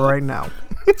soundboard right now.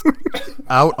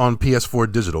 Out on PS4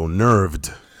 Digital,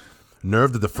 Nerved.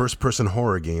 Nerved is the first-person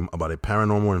horror game about a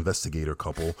paranormal investigator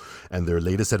couple and their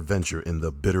latest adventure in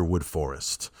the Bitterwood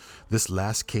Forest. This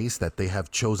last case that they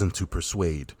have chosen to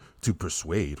persuade,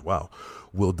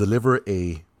 will deliver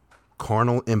a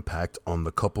carnal impact on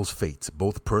the couple's fate,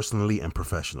 both personally and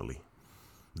professionally.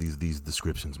 These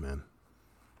descriptions, man.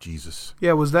 Jesus.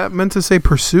 Yeah, was that meant to say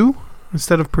pursue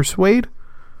instead of persuade?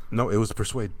 No, it was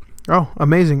persuade. Oh,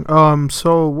 amazing.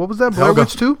 So what was that? Blair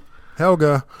Witch 2?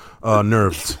 Helga,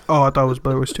 Nerved. Oh, I thought it was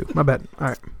Blair Witch 2. My bad. All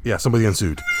right. Yeah, somebody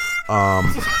ensued.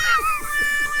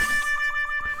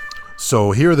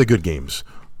 So here are the good games.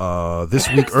 This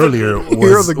week earlier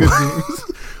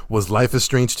was Life is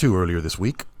Strange 2 earlier this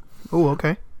week. Oh,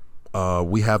 okay.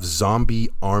 We have Zombie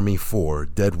Army 4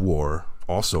 Dead War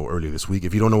also earlier this week.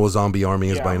 If you don't know what Zombie Army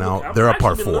is by now, they're at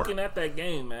part 4. Looking at that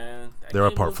game, man. They're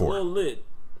at part 4. Lit.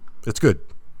 It's good.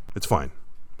 It's fine.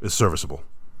 It's serviceable.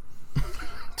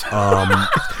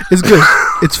 It's good.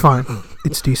 It's fine.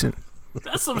 It's decent.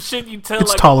 That's some shit you tell It's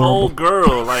like tolerable. an old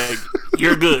girl. Like,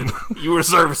 you're good. You were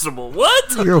serviceable.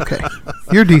 What? You're okay.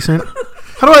 You're decent.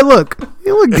 How do I look?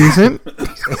 You look decent.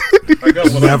 I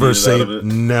got what Never I say needed out of it.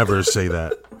 never say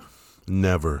that.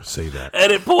 Never say that.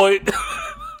 Edit point.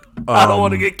 I don't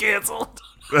want to get canceled.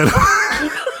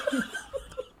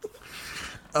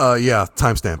 Yeah,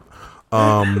 timestamp.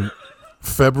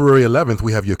 February 11th,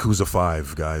 we have Yakuza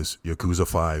 5, guys. Yakuza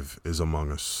 5 is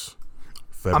among us.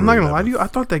 I'm not gonna lie to you. I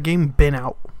thought that game been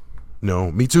out.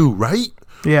 No, me too, right?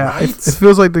 Yeah, Right? it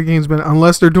feels like the game's been,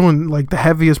 unless they're doing like the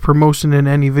heaviest promotion in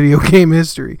any video game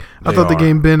history. I thought the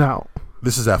game been out.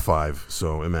 This is at 5,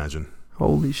 so imagine.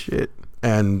 Holy shit.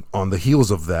 And on the heels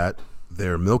of that,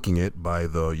 they're milking it by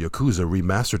the Yakuza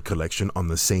Remastered Collection on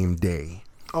the same day.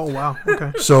 Oh wow.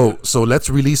 Okay. So let's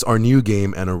release our new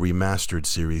game and a remastered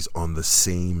series on the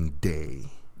same day.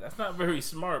 That's not very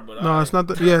smart, but No, it's not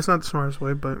the it's not the smartest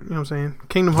way, but you know what I'm saying.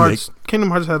 Kingdom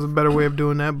Hearts has a better way of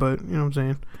doing that, but you know what I'm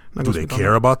saying. Not Do gonna they speak on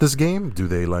care that. about this game?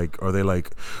 Are they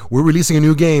like, we're releasing a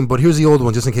new game, but here's the old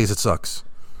one just in case it sucks?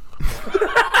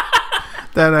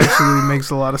 That actually makes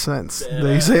a lot of sense.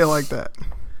 They say it like that.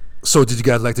 So did you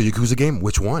guys like the Yakuza game?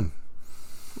 Which one?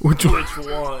 Which one?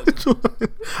 which one?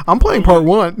 I'm playing part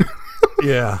 1.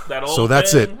 Yeah. That old So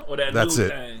that's thing it. or that That's new it.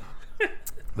 thing?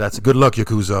 That's good luck,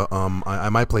 Yakuza. I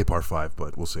might play part 5,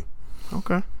 but we'll see.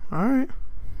 Okay. All right.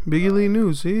 Biggie Lee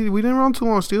news. See, we didn't run too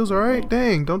long, Steels. All right.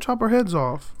 Dang. Don't chop our heads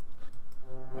off.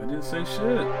 I didn't say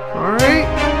shit. All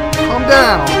right. Calm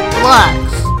down.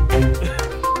 Relax.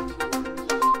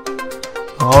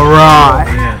 All right.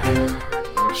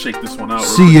 I'll shake this one out.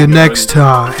 See you next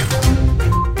time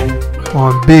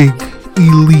on Big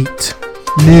Elite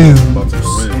News. About to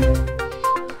go in.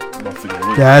 About to go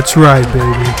in. That's right,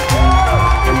 baby.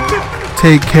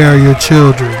 Take care of your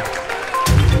children.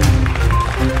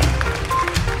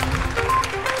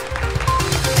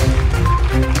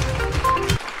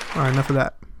 All right, enough of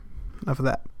that. Enough of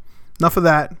that. Enough of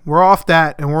that. We're off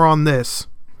that, and we're on this.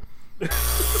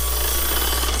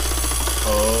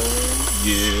 Oh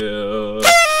yeah,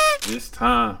 it's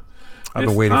time. I've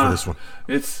been waiting for this one.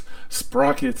 It's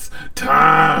Sprockets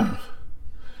time.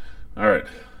 All right,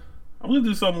 I'm gonna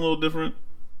do something a little different,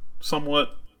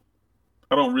 somewhat.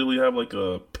 I don't really have like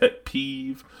a pet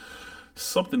peeve.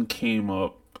 Something came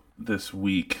up this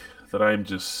week that I'm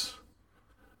just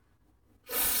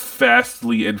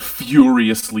fastly and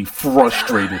furiously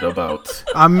frustrated about.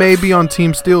 I may be on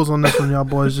Team Steals on this one, y'all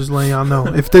boys. Just letting y'all know.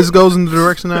 If this goes in the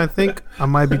direction that I think, I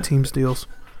might be Team Steals.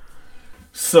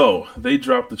 So they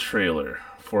dropped the trailer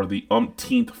for the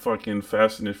umpteenth fucking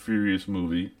Fast and the Furious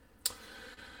movie.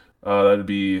 That'd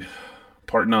be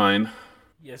Part 9.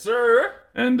 Yes, sir.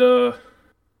 And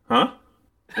huh?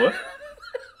 What?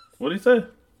 What did he say?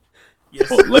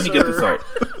 Yes, Let me get this out.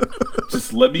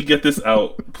 Just let me get this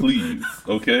out, please.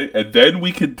 Okay? And then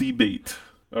we can debate.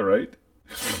 All right?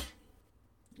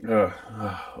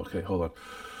 Okay, hold on.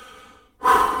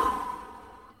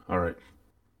 All right.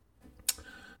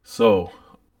 So,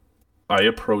 I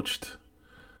approached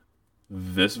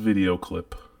this video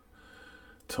clip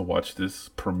to watch this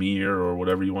premiere or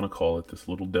whatever you want to call it, this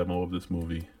little demo of this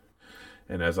movie.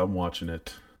 And as I'm watching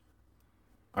it,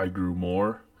 I grew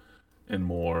more and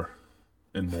more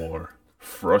and more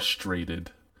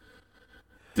frustrated,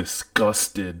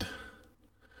 disgusted,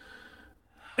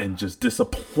 and just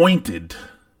disappointed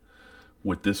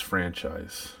with this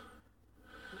franchise.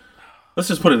 Let's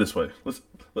just put it this way. Let's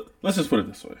just put it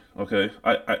this way, okay?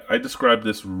 I described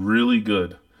this really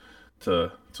good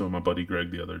to my buddy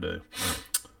Greg the other day.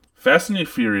 Fast and the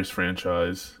Furious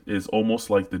franchise is almost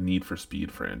like the Need for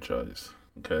Speed franchise,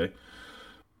 okay?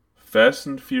 Fast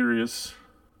and Furious,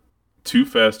 Too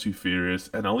Fast, Too Furious,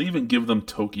 and I'll even give them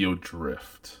Tokyo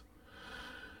Drift,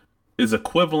 is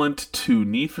equivalent to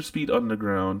Need for Speed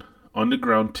Underground,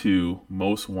 Underground 2,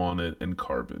 Most Wanted, and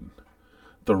Carbon.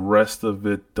 The rest of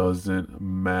it doesn't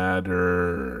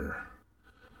matter.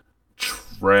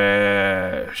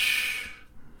 Trash.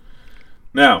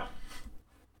 Now,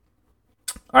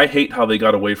 I hate how they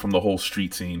got away from the whole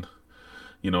street scene.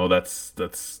 You know,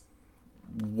 that's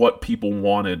what people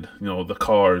wanted. You know, the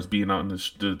cars being out in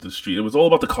the street. It was all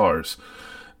about the cars.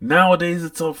 Nowadays,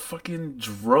 it's a fucking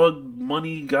drug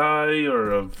money guy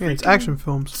or a it's action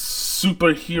films,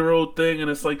 superhero thing,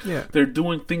 and it's like they're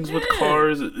doing things with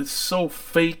cars. It's so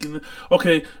fake. And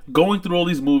okay, going through all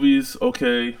these movies.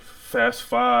 Okay, Fast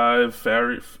 5,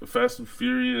 Fast and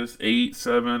Furious 8,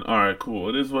 7. All right, cool.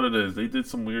 It is what it is. They did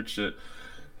some weird shit.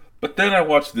 But then I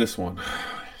watched this one.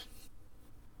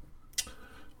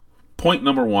 Point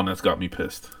number one that's got me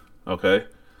pissed. Okay?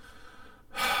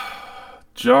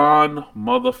 John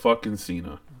motherfucking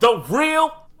Cena. The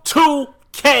real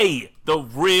 2K. The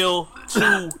real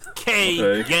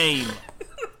 2K game.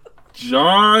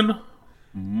 John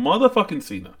motherfucking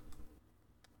Cena.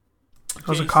 That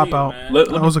was a cop-out.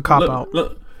 That was a cop-out.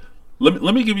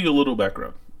 Let me give you a little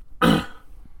background.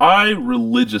 I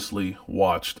religiously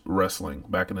watched wrestling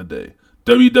back in the day.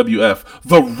 WWF,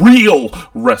 the real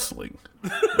wrestling.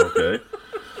 Okay?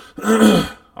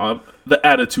 The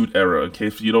Attitude Era, in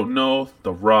case you don't know.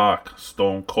 The Rock,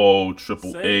 Stone Cold,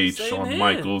 Triple H, Shawn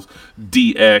Michaels,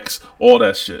 DX, all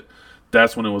that shit.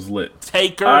 That's when it was lit.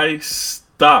 Taker. I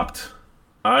stopped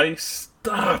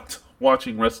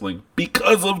watching wrestling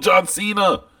because of John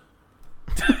Cena.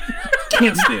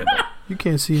 Can't stand him. You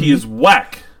can't see him. He is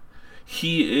whack.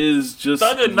 He is just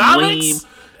lame.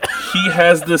 He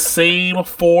has the same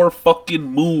 4 fucking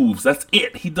moves. That's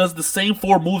it. He does the same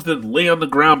 4 moves that lay on the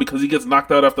ground because he gets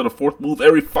knocked out after the 4th move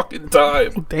every fucking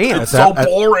time. Damn. It's so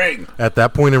boring. At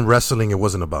that point in wrestling, it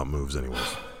wasn't about moves anyways.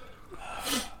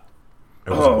 It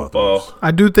wasn't about moves. I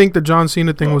do think the John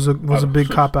Cena thing was a big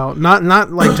cop out.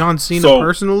 Not like John Cena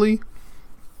personally,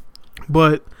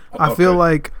 but I feel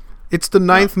like it's the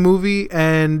 9th movie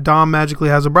and Dom magically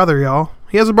has a brother, y'all.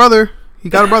 He has a brother. He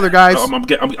got a brother, guys. I'm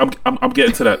getting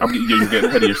to that. You're getting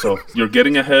ahead of yourself. You're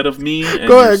getting ahead of me and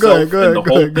go ahead.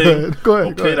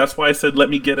 Okay, that's why I said let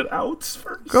me get it out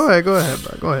first. Go ahead, bro.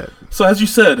 Go ahead. So as you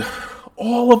said,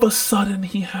 all of a sudden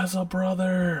he has a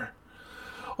brother.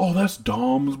 Oh, that's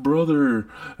Dom's brother,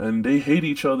 and they hate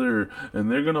each other,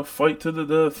 and they're gonna fight to the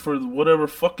death for whatever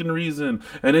fucking reason,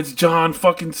 and it's John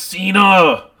fucking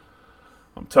Cena.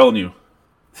 I'm telling you,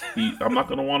 I'm not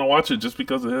gonna want to watch it just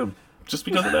because of him. Just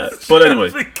because of that. But anyway.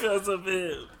 Because of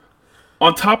him.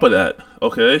 On top of that,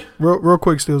 okay. Real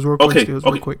quick, Steels. Real quick.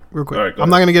 Real quick. Right, I'm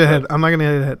not gonna get ahead.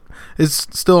 It's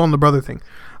still on the brother thing.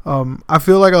 I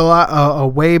feel like a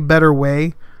way better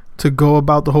way to go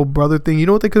about the whole brother thing. You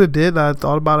know what they could have did that I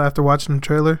thought about after watching the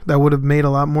trailer that would have made a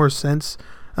lot more sense.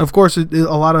 And of course, a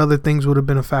lot of other things would have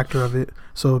been a factor of it,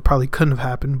 so it probably couldn't have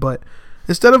happened. But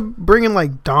instead of bringing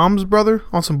like Dom's brother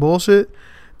on some bullshit,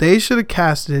 they should have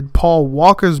casted Paul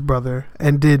Walker's brother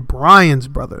and did Brian's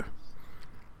brother.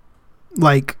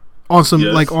 Like on some,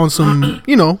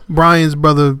 you know, Brian's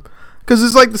brother Because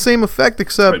it's like the same effect,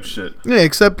 except type shit. yeah,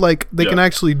 except like they can Yeah.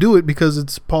 actually do it because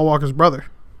it's Paul Walker's brother.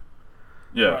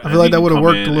 Yeah, I feel like that would have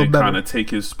worked a little better. Kind of take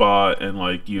his spot and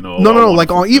like No, I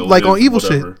like on fulfill like on his evil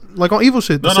whatever. shit, like on evil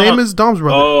shit, the No, same no. as Dom's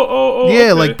brother. Oh, yeah,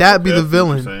 okay, like that be okay, the I see what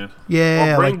you're villain. saying.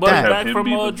 Yeah, Or bring like Buzz that. back Him from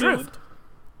be the Drift.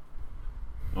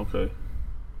 Okay.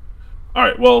 All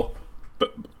right. Well,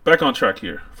 back on track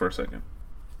here for a second.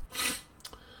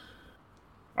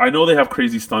 I know they have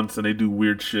crazy stunts and they do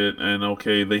weird shit, and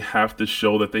okay, they have to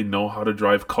show that they know how to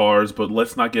drive cars, but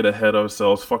let's not get ahead of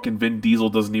ourselves. Fucking Vin Diesel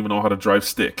doesn't even know how to drive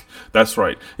stick. That's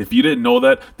right. If you didn't know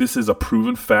that, this is a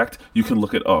proven fact. You can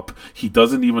look it up. He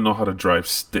doesn't even know how to drive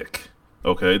stick.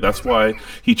 Okay, that's why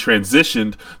he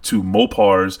transitioned to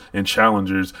Mopars and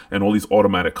Challengers and all these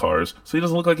automatic cars, so he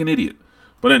doesn't look like an idiot.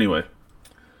 But anyway,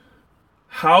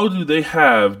 how do they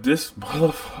have this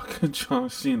motherfucking John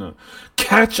Cena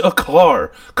catch a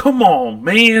car? Come on,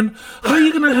 man. How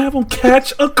you gonna have him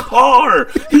catch a car?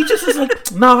 He just is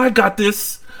like, nah, I got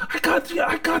this. I got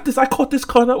this. I caught this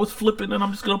car that was flipping and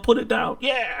I'm just gonna put it down.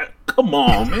 Yeah, come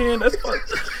on, man. That's like,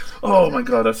 oh my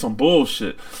god, that's some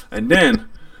bullshit. And then,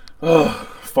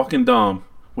 fucking Dom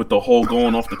with the whole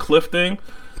going off the cliff thing.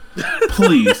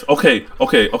 Please, okay,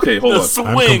 hold on.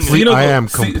 Swing. I am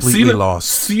completely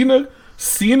lost.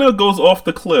 Cena goes off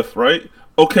the cliff, right?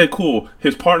 Okay, cool.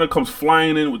 His partner comes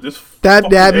flying in with this That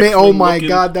fucking made oh X-Wing my looking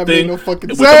god, that thing made no fucking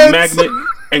with sense. a magnet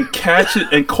and catch it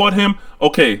and caught him.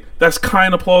 Okay, that's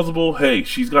kind of plausible. Hey,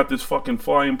 she's got this fucking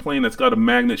flying plane that's got a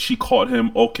magnet. She caught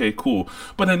him. Okay, cool.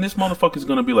 But then this motherfucker's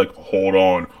gonna be like, hold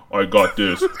on, I got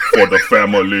this for the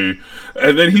family.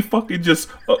 And then he fucking just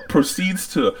proceeds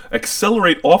to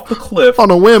accelerate off the cliff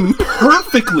On a whim.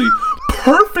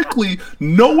 perfectly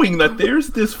knowing that there's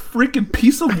this freaking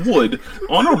piece of wood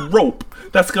on a rope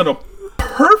that's gonna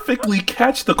perfectly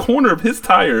catch the corner of his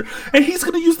tire, and he's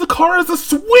gonna use the car as a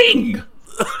swing.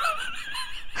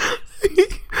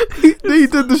 He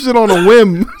did this shit on a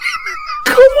whim.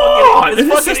 Come on! It's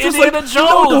And his fucking sister's Indiana like,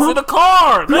 Jones "No, Dom. in a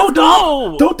car. No, Let's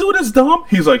Dom, go. don't do this, Dom."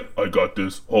 He's like, I got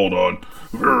this. Hold on.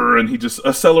 And he just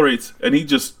accelerates, and he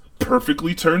just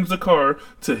perfectly turns the car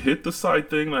to hit the side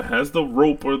thing that has the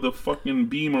rope or the fucking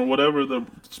beam or whatever the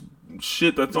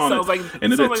shit that's on it.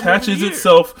 And it attaches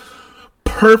itself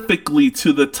perfectly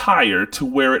to the tire to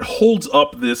where it holds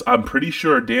up this, I'm pretty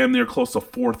sure, damn near close to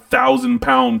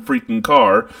 4,000-pound freaking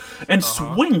car, and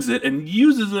swings it and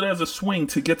uses it as a swing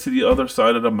to get to the other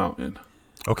side of the mountain.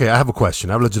 Okay, I have a question.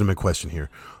 I have a legitimate question here.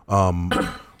 I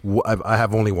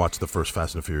have only watched the first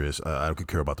Fast and the Furious. I don't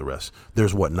care about the rest.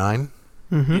 There's what, 9?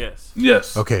 Mm-hmm.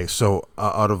 Yes. Okay, so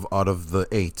out of the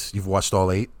 8, you've watched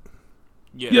all 8?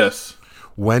 Yes.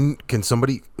 When can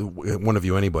somebody, one of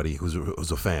you, anybody who's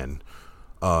a fan,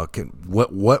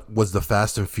 what was the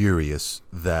Fast and Furious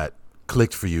that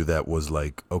clicked for you that was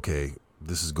like, okay,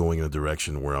 this is going in a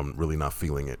direction where I'm really not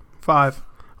feeling it? 5.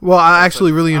 Well, I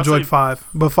actually really I'll enjoyed say- 5,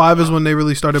 but 5 is when they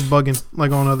really started bugging,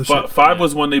 like on other shit. 5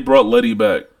 was when they brought Letty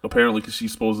back, apparently, because she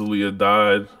supposedly had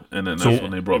died, and then that's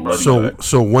when they brought Letty back.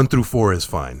 So 1 through 4 is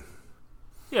fine.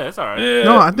 Yeah, it's all right. Yeah,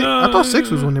 No, I thought 6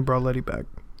 was when they brought Letty back.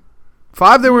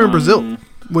 5, they were in Brazil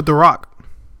with The Rock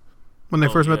when they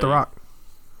first met The yeah. Rock.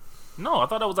 No, I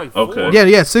thought that was like Okay. 4.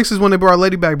 Yeah. 6 is when they brought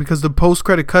Letty back because the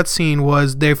post-credit cutscene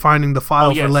was they finding the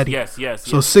file for Letty. Yes.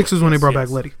 So 6 is when they brought back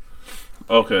Letty.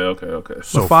 Okay.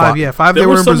 So But 5 There they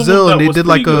were was in some of them Brazil that and they was did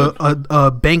like pretty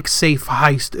a bank safe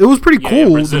heist. It was pretty Yeah,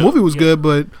 cool. Brazil, The movie was yeah. good,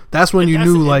 but that's when you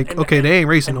That's- knew like, and- okay, they ain't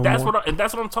racing and no that's more. what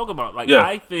that's what I'm talking about. Like Yeah,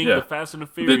 I think yeah. the Fast and the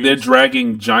Furious. They're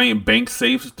dragging giant bank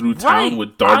safes through town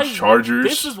with Dodge Chargers.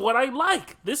 This is what I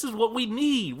like. This is what we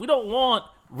need. We don't want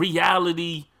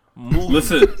reality movies.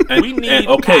 Listen, and, we need and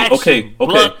action,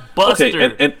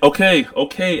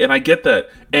 blockbuster. and I get that,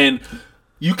 and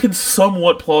you can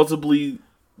somewhat plausibly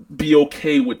be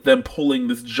okay with them pulling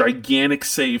this gigantic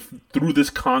safe through this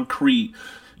concrete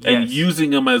and Yes. using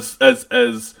them as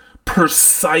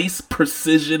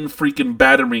precision freaking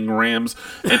battering rams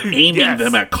and aiming Yes.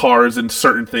 them at cars and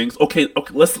certain things. Okay,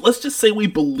 let's just say we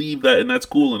believe that, and that's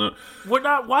cool enough. We're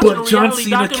not watching But a John reality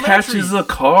Cena documentary. catches a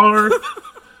car.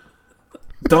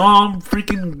 Dom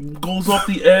freaking goes off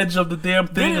the edge of the damn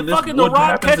thing, Didn't and this fucking The wood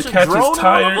Rock happens catch to a catch drone his in one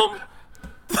tire. of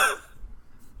them?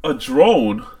 A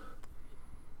drone?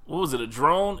 What was it? A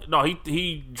drone? No,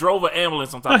 he drove an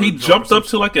ambulance on top. No, of he the drone jumped or up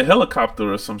to like a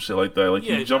helicopter or some shit like that. Like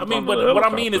Yeah, he jumped I mean, on but the what I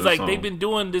mean is helicopter or like something. they've been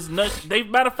doing this nut. They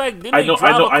matter of fact, didn't I they know,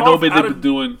 drive a but car they've out been of-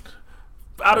 doing.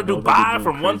 out of I know Dubai they've been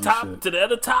from doing one crazy top shit. to the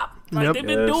other top. Like Yep. they've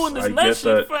been doing this I nut get shit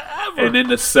that. forever. And then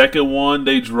the second one,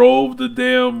 they drove the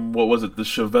damn, what was it, the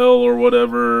Chevelle or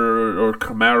whatever, or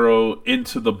Camaro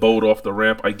into the boat off the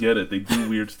ramp. I get it. They do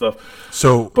weird stuff.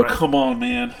 So, But come on,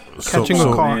 man. Catching Come a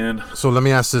on, car. man. so let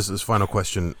me ask this final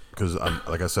question because,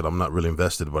 like I said, I'm not really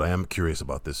invested, but I am curious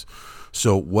about this.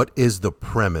 So, what is the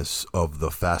premise of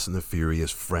the Fast and the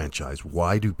Furious franchise?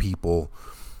 Why do people?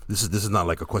 This is not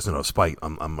like a question of spite.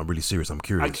 I'm really serious. I'm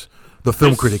curious. The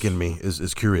film critic in me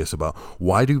is curious about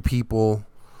why do people?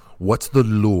 What's the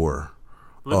lure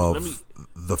of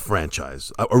the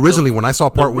franchise? Originally, when I saw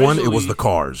part one, it was the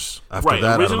cars. After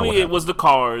that, originally I don't know what it happened. was the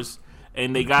cars,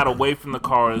 and they got away from the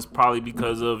cars probably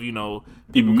because of people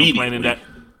complaining that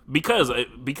because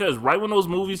right when those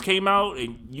movies came out,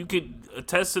 and you could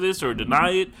attest to this or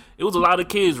deny it, it was a lot of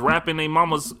kids rapping their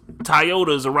mama's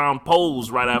Toyotas around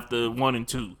poles right after 1 and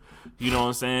 2. You know what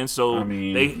I'm saying? So I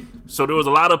mean, so there was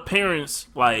a lot of parents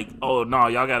like, oh no,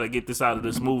 y'all gotta get this out of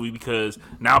this movie because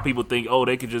now people think, oh,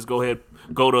 they could just go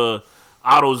to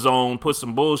AutoZone, put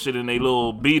some bullshit in their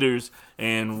little beaters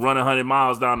and run 100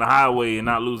 miles down the highway and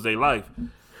not lose their life.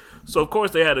 So of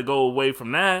course they had to go away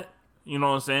from that. You know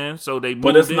what I'm saying? So they moved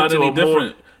But it's not into any a more,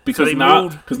 different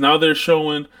because now they're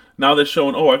showing. Now they're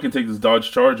showing, oh, I can take this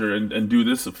Dodge Charger and do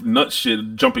this nut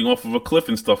shit, jumping off of a cliff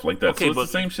and stuff like that. Okay, so it's but the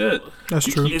same shit. That's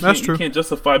You true. can't- That's you true. can't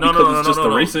justify because it's just the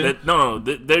racing.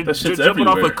 They're That shit's jumping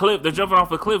off a everywhere. cliff. They're jumping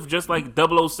off a cliff just like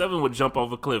 007 would jump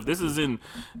off a cliff. This is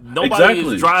nobody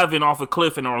Exactly. is driving off a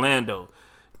cliff in Orlando.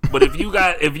 But if you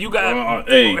got hey,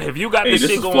 this this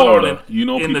shit is going Florida. on You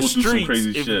know in the people do some streets,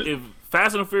 crazy shit. if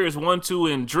Fast and Furious 1, 2,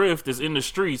 and Drift is in the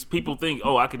streets, people think,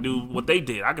 oh, I can do what they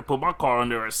did. I can put my car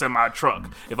under a semi truck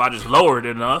if I just lower it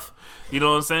enough. You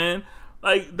know what I'm saying?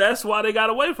 Like that's why they got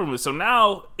away from it. So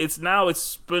now it's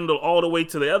spindled all the way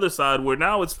to the other side, where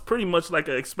now it's pretty much like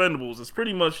a Expendables. It's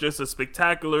pretty much just a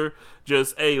spectacular.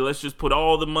 Just hey, let's just put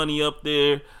all the money up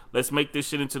there. Let's make this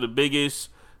shit into the biggest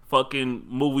fucking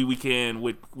movie we can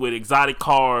with exotic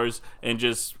cars and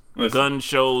just gun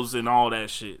shows and all that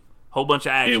shit. Whole bunch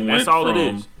of action. That's all it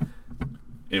is.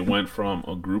 It went from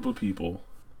a group of people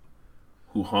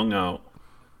who hung out,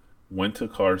 went to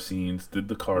car scenes, did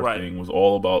the car thing, was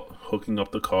all about hooking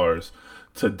up the cars,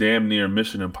 to damn near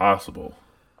Mission Impossible.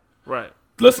 Right.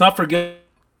 Let's not forget.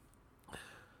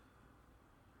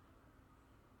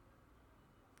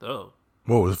 Oh.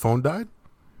 What, his phone died?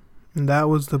 And that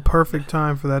was the perfect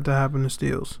time for that to happen to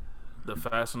Steels. The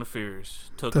Fast and the Furious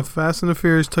took The Fast and the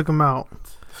Furious took him out.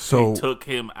 So took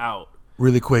him out.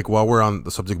 really quick, while we're on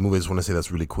the subject of movie, I just want to say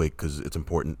that's really quick because it's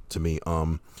important to me. I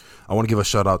want to give a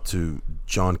shout out to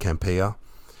John Campea.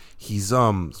 He's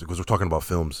because we're talking about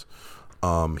films.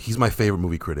 He's my favorite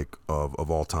movie critic of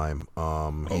all time.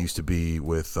 He used to be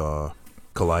with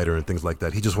Collider and things like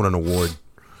that. He just won an award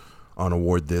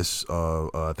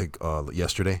I think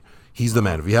yesterday. He's the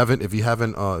man. If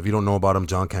you don't know about him,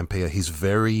 John Campea, he's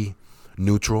very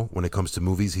neutral when it comes to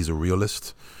movies. He's a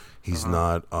realist. He's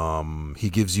not. He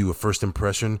gives you a first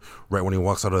impression right when he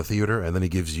walks out of the theater, and then he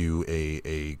gives you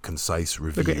a concise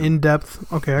review, Like an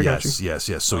in-depth. Okay, I got you. Yes.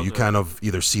 So you kind of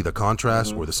either see the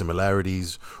contrast or the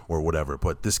similarities or whatever.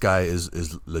 But this guy is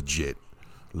legit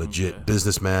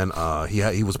businessman.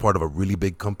 He was part of a really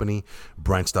big company,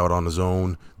 branched out on his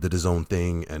own, did his own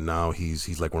thing, and now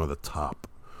he's like one of the top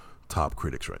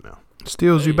critics right now.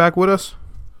 Steels, you back with us?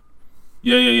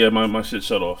 Yeah. My shit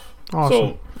shut off. Awesome.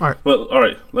 So, all right. But all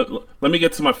right, let me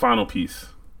get to my final piece.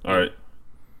 All right,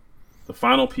 the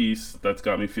final piece that's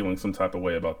got me feeling some type of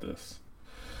way about this.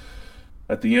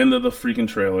 At the end of the freaking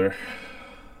trailer,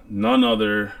 none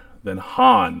other than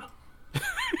Han.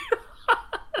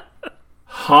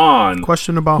 Han.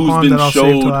 Question about who's Han been that I'll save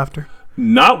showed till after.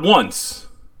 Not once,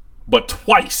 but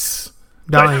twice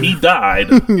Dying. that he died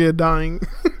Yeah, dying.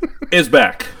 is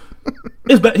back.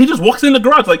 Is back. He just walks in the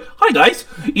garage like, "Hi guys,"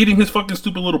 eating his fucking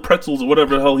stupid little pretzels or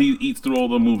whatever the hell he eats through all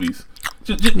the movies.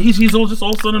 He's all just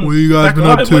all of a sudden What you guys back been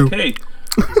alive. up to? Like, hey,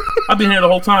 I've been here the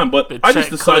whole time, but The I just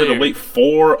check decided cleared. to wait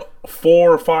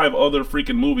four or five other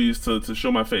freaking movies to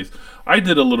show my face. I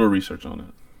did a little research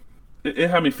on it. It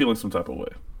had me feeling some type of way.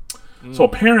 So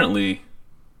apparently,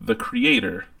 the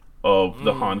creator of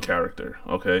the Han character,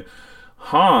 okay,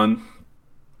 Han,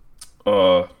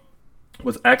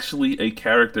 was actually a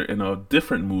character in a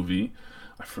different movie.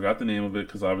 I forgot the name of it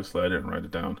because obviously I didn't write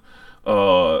it down.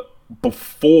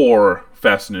 Before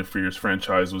Fast and Furious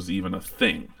franchise was even a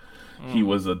thing, he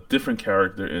was a different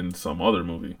character in some other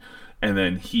movie, and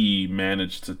then he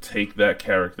managed to take that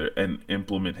character and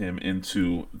implement him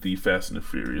into the Fast and the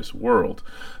Furious world.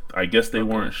 I guess they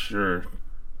weren't sure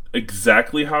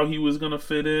exactly how he was gonna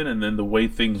fit in, and then the way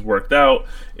things worked out,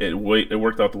 it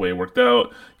worked out the way it worked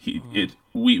out.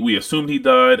 We assumed he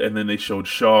died, and then they showed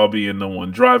Shaw being the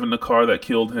one driving the car that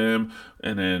killed him,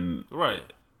 and then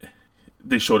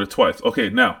they showed it twice. Okay,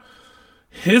 now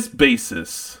his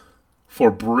basis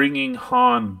for bringing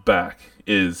Han back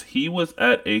is he was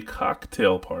at a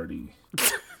cocktail party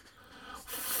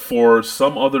for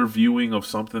some other viewing of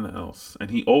something else,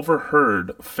 and he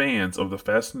overheard fans of the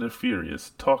Fast and the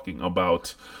Furious talking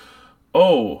about,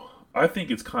 oh, I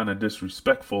think it's kind of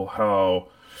disrespectful how,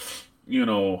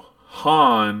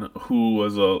 Han, who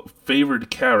was a favored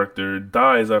character,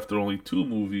 dies after only 2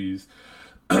 movies,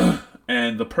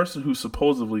 and the person who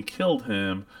supposedly killed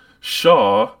him,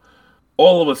 Shaw,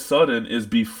 all of a sudden is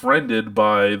befriended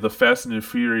by the Fast and the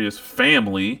Furious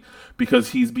family because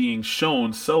he's being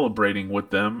shown celebrating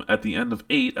with them at the end of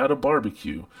 8 at a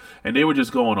barbecue. And they were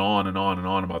just going on and on and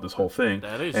on about this whole thing.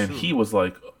 That is and true. he was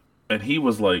like,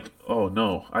 oh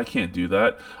no, I can't do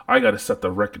that. I got to set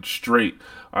the record straight.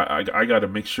 I got to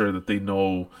make sure that they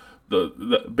know.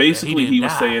 Basically, he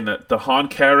was saying that the Han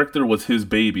character was his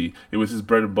baby. It was his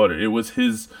bread and butter. It was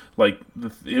his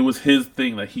it was his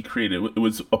thing that he created. It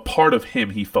was a part of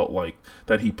him. He felt like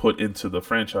that he put into the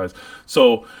franchise.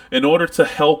 So, in order to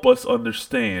help us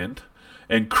understand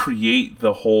and create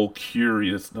the whole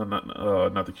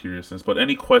not the curiousness, but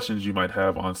any questions you might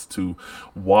have on to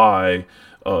why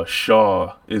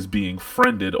Shaw is being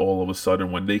friended all of a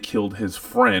sudden when they killed his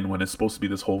friend, when it's supposed to be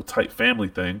this whole tight family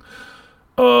thing.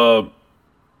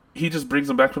 He just brings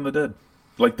them back from the dead.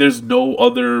 Like, there's no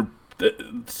other.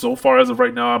 So far as of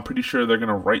right now, I'm pretty sure they're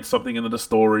gonna write something into the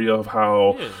story of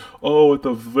how, at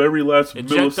the very last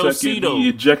millisecond,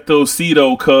 he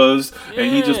ejecto-cedo,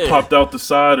 and he just popped out the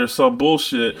side or some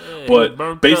bullshit.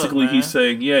 But basically, he's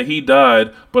saying, he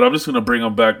died, but I'm just gonna bring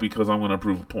him back because I'm gonna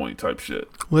prove a point, type shit.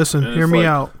 Listen, hear me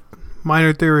out.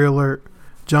 Minor theory alert: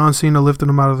 John Cena lifted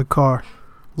him out of the car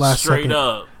last Straight second.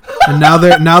 up. And now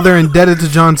they're indebted to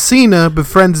John Cena,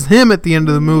 befriends him at the end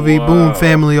of the movie. Wow. Boom,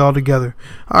 family all together.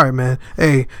 All right, man.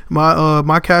 Hey,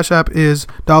 my Cash App is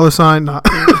 $. Nah.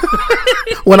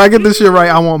 When I get this shit right,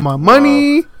 I want my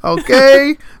money. Wow.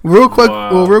 Okay. Real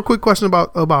quick question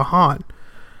about Han.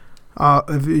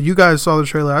 If you guys saw the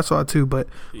trailer, I saw it too. But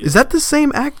is that the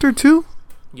same actor too?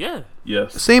 Yeah.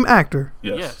 Yes. Same actor.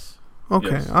 Yes.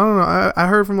 Okay, Yes. I don't know. I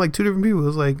heard from like 2 different people. It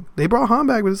was like they brought Han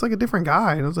back, but it's like a different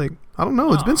guy. And I was like, I don't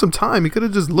know. It's been some time. He could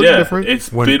have just looked different. It's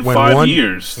been 5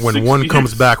 years. When one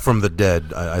comes back from the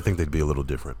dead, I think they'd be a little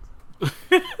different.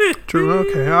 True.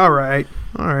 Okay. All right,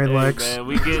 Hey, Lex. man,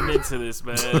 we getting into this,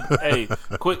 man. Hey,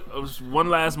 quick, one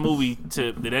last movie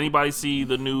tip. Did anybody see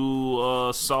the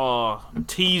new Saw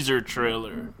teaser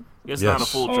trailer? It's not a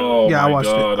full trailer. Oh Yeah, I my watched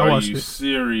it. God, I are watched you it.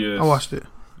 serious? I watched it.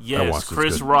 Yes,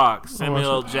 Chris Rock, Samuel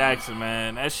L. Jackson,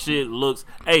 man. That shit looks.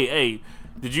 Hey,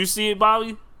 did you see it,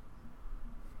 Bobby?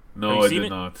 No, I did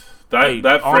not. Hey,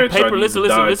 That on franchise paper, needs to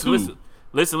die too.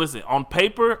 listen. On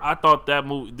paper, I thought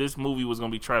this movie was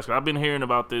gonna be trash. I've been hearing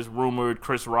about this rumored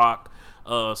Chris Rock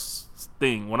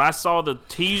thing. When I saw the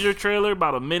teaser trailer,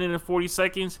 about 1 minute and 40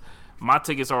 seconds, my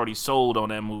ticket's already sold on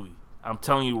that movie. I'm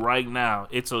telling you right now,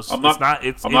 it's in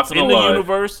the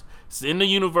universe. It's in the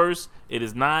universe. It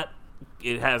is not.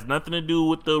 It has nothing to do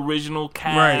with the original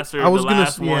cast or the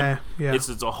last one. Yeah. It's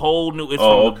a whole new. It's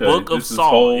from the Book of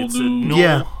Saw. It's a new.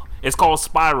 Yeah. It's called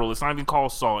Spiral. It's not even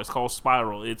called Saw. It's called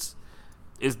Spiral. It's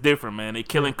different, man. They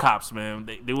killing cops, man.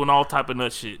 They doing all type of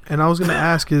nut shit. And I was gonna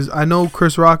ask I know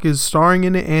Chris Rock is starring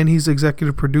in it and he's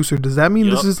executive producer. Does that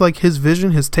mean this is like his vision,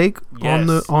 his take on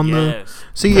the?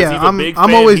 See, yeah,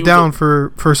 I'm always down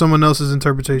for someone else's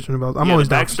interpretation about. I'm always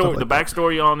down for stuff like the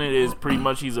backstory on it is pretty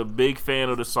much he's a big fan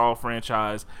of the Saw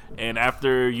franchise, and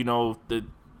after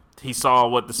he saw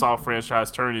what the Saw franchise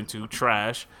turned into,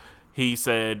 trash. He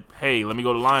said, "Hey, let me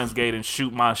go to Lionsgate and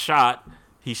shoot my shot."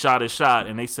 He shot his shot,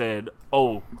 and they said,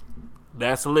 "Oh,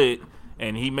 that's lit."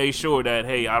 And he made sure that,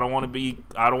 hey, I don't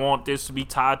want this to be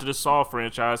tied to the Saw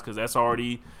franchise because that's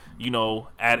already,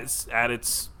 at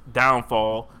its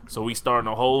downfall. So we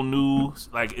starting a whole new,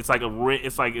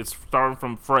 it's starting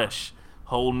from fresh,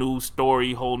 whole new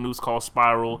story, whole new called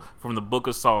Spiral from the Book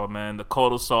of Saw, man, the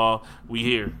Code of Saw. We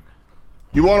here.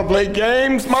 You want to play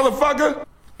games, motherfucker?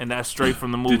 And that's straight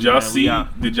from the movie. Did y'all man. see?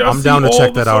 I'm down to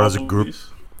check that out as a group. Movies?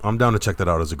 I'm down to check that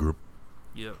out as a group.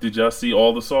 Yeah. Did y'all see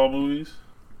all the Saw movies?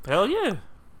 Hell yeah.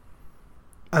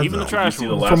 that. Even the trash The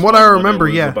ones. last From what I one remember,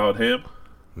 that was yeah. about him.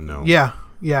 No.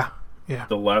 Yeah.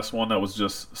 The last one that was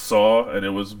just Saw, and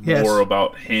it was Yes. more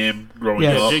about him growing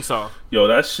Yes. up. Jigsaw. Yo,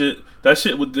 that shit. That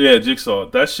shit with Jigsaw.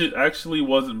 That shit actually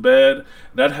wasn't bad.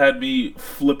 That had me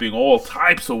flipping all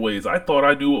types of ways. I thought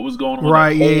I knew what was going on.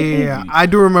 Right? Yeah. I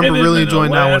do remember really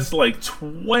enjoying that one. Last like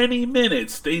 20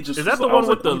 minutes, they just is that the one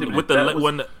with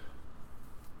the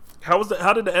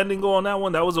How did the ending go on that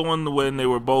one? That was the one when they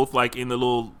were both like in the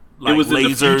little like it was lasers. In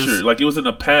the future. Like it was in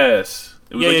the past.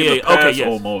 It was in the past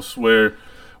almost where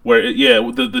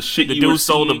the shit the you dude were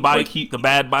sold seeing, the bike, the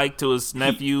bad bike to his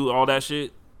nephew, all that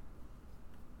shit.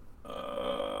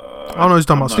 I don't know what you're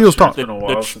talking about. Steel's talk.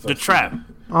 The trap.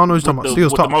 I don't know what you're talking about.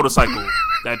 Steel's talk. The motorcycle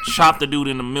that chopped the dude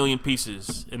in a million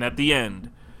pieces, and at the end,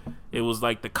 it was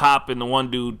like the cop and the one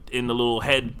dude in the little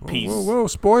head piece. Whoa,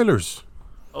 spoilers.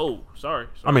 Oh, sorry.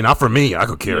 I mean, not for me. I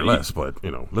could care less, but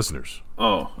listeners.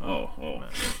 Oh.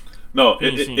 No,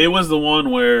 it was the one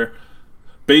where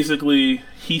basically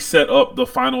he set up the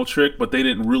final trick, but they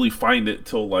didn't really find it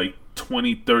till like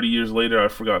 20, 30 years later. I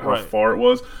forgot how far it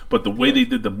was, but the way they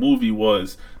did the movie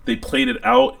was they played it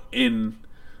out in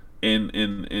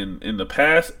the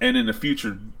past and in the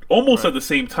future, almost at the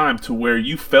same time, to where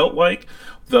you felt like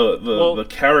the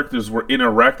characters were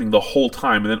interacting the whole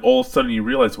time, and then all of a sudden you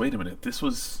realize, wait a minute, this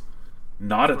was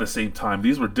not at the same time.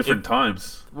 These were different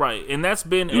times. Right, and that's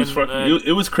been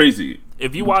it was crazy.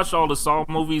 If you watch all the Saw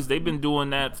movies, they've been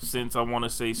doing that since I want to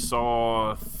say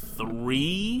Saw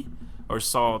 3 or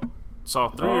Saw 3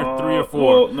 or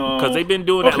 4, because they've been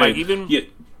doing that like even. Yeah.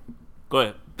 Go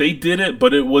ahead. They did it,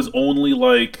 but it was only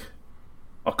like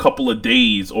a couple of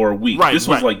days or a week. Right, this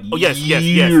was like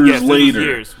years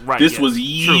later. This was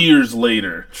years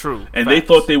later. True. And they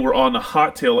thought they were on the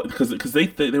hot tail because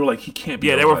they were like, he can't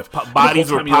be alive. They were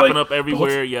bodies were popping up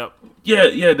everywhere. Yep.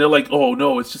 Yeah. They're like, oh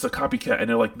no, it's just a copycat, and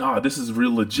they're like, nah, this is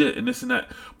real legit, and this and that.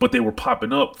 But they were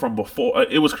popping up from before.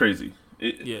 It was crazy.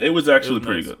 It was actually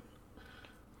pretty good.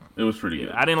 It was pretty good.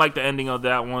 I didn't like the ending of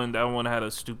that one. That one had a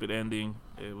stupid ending.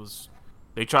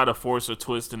 They tried to force a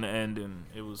twist in the end, and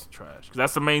it was trash. 'Cause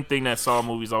that's the main thing that Saw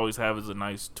movies always have, is a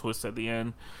nice twist at the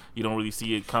end. You don't really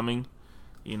see it coming,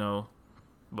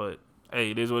 But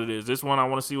hey, it is what it is. This one, I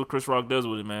want to see what Chris Rock does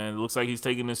with it, man. It looks like he's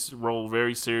taking this role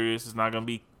very serious. It's not gonna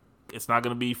be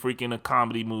freaking a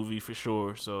comedy movie for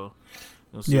sure. So.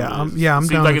 I'm down.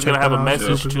 Seems like it's gonna have a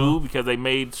message too, because they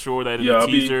made sure that in the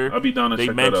teaser, I'll be down to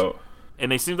check that out.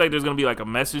 And it seems like there's going to be like a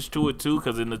message to it too,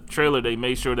 because in the trailer they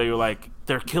made sure they were like,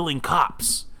 they're killing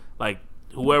cops. Like,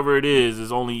 whoever it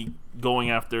is only going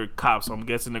after cops. So I'm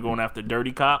guessing they're going after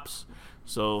dirty cops.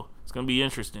 So it's going to be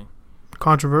interesting.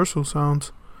 Controversial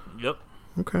sounds. Yep.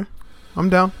 Okay. I'm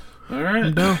down. All right.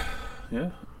 I'm down. Yeah.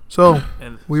 So,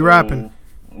 rapping.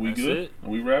 Are we good? Are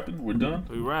we rapping? We're done?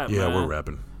 We rapping. Yeah, man. we're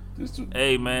rapping.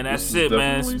 Hey, man, that's it,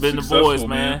 man. It's been the boys,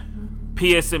 man.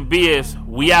 PS and BS,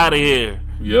 we out of here.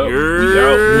 Yep. We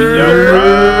out.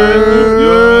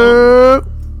 Right.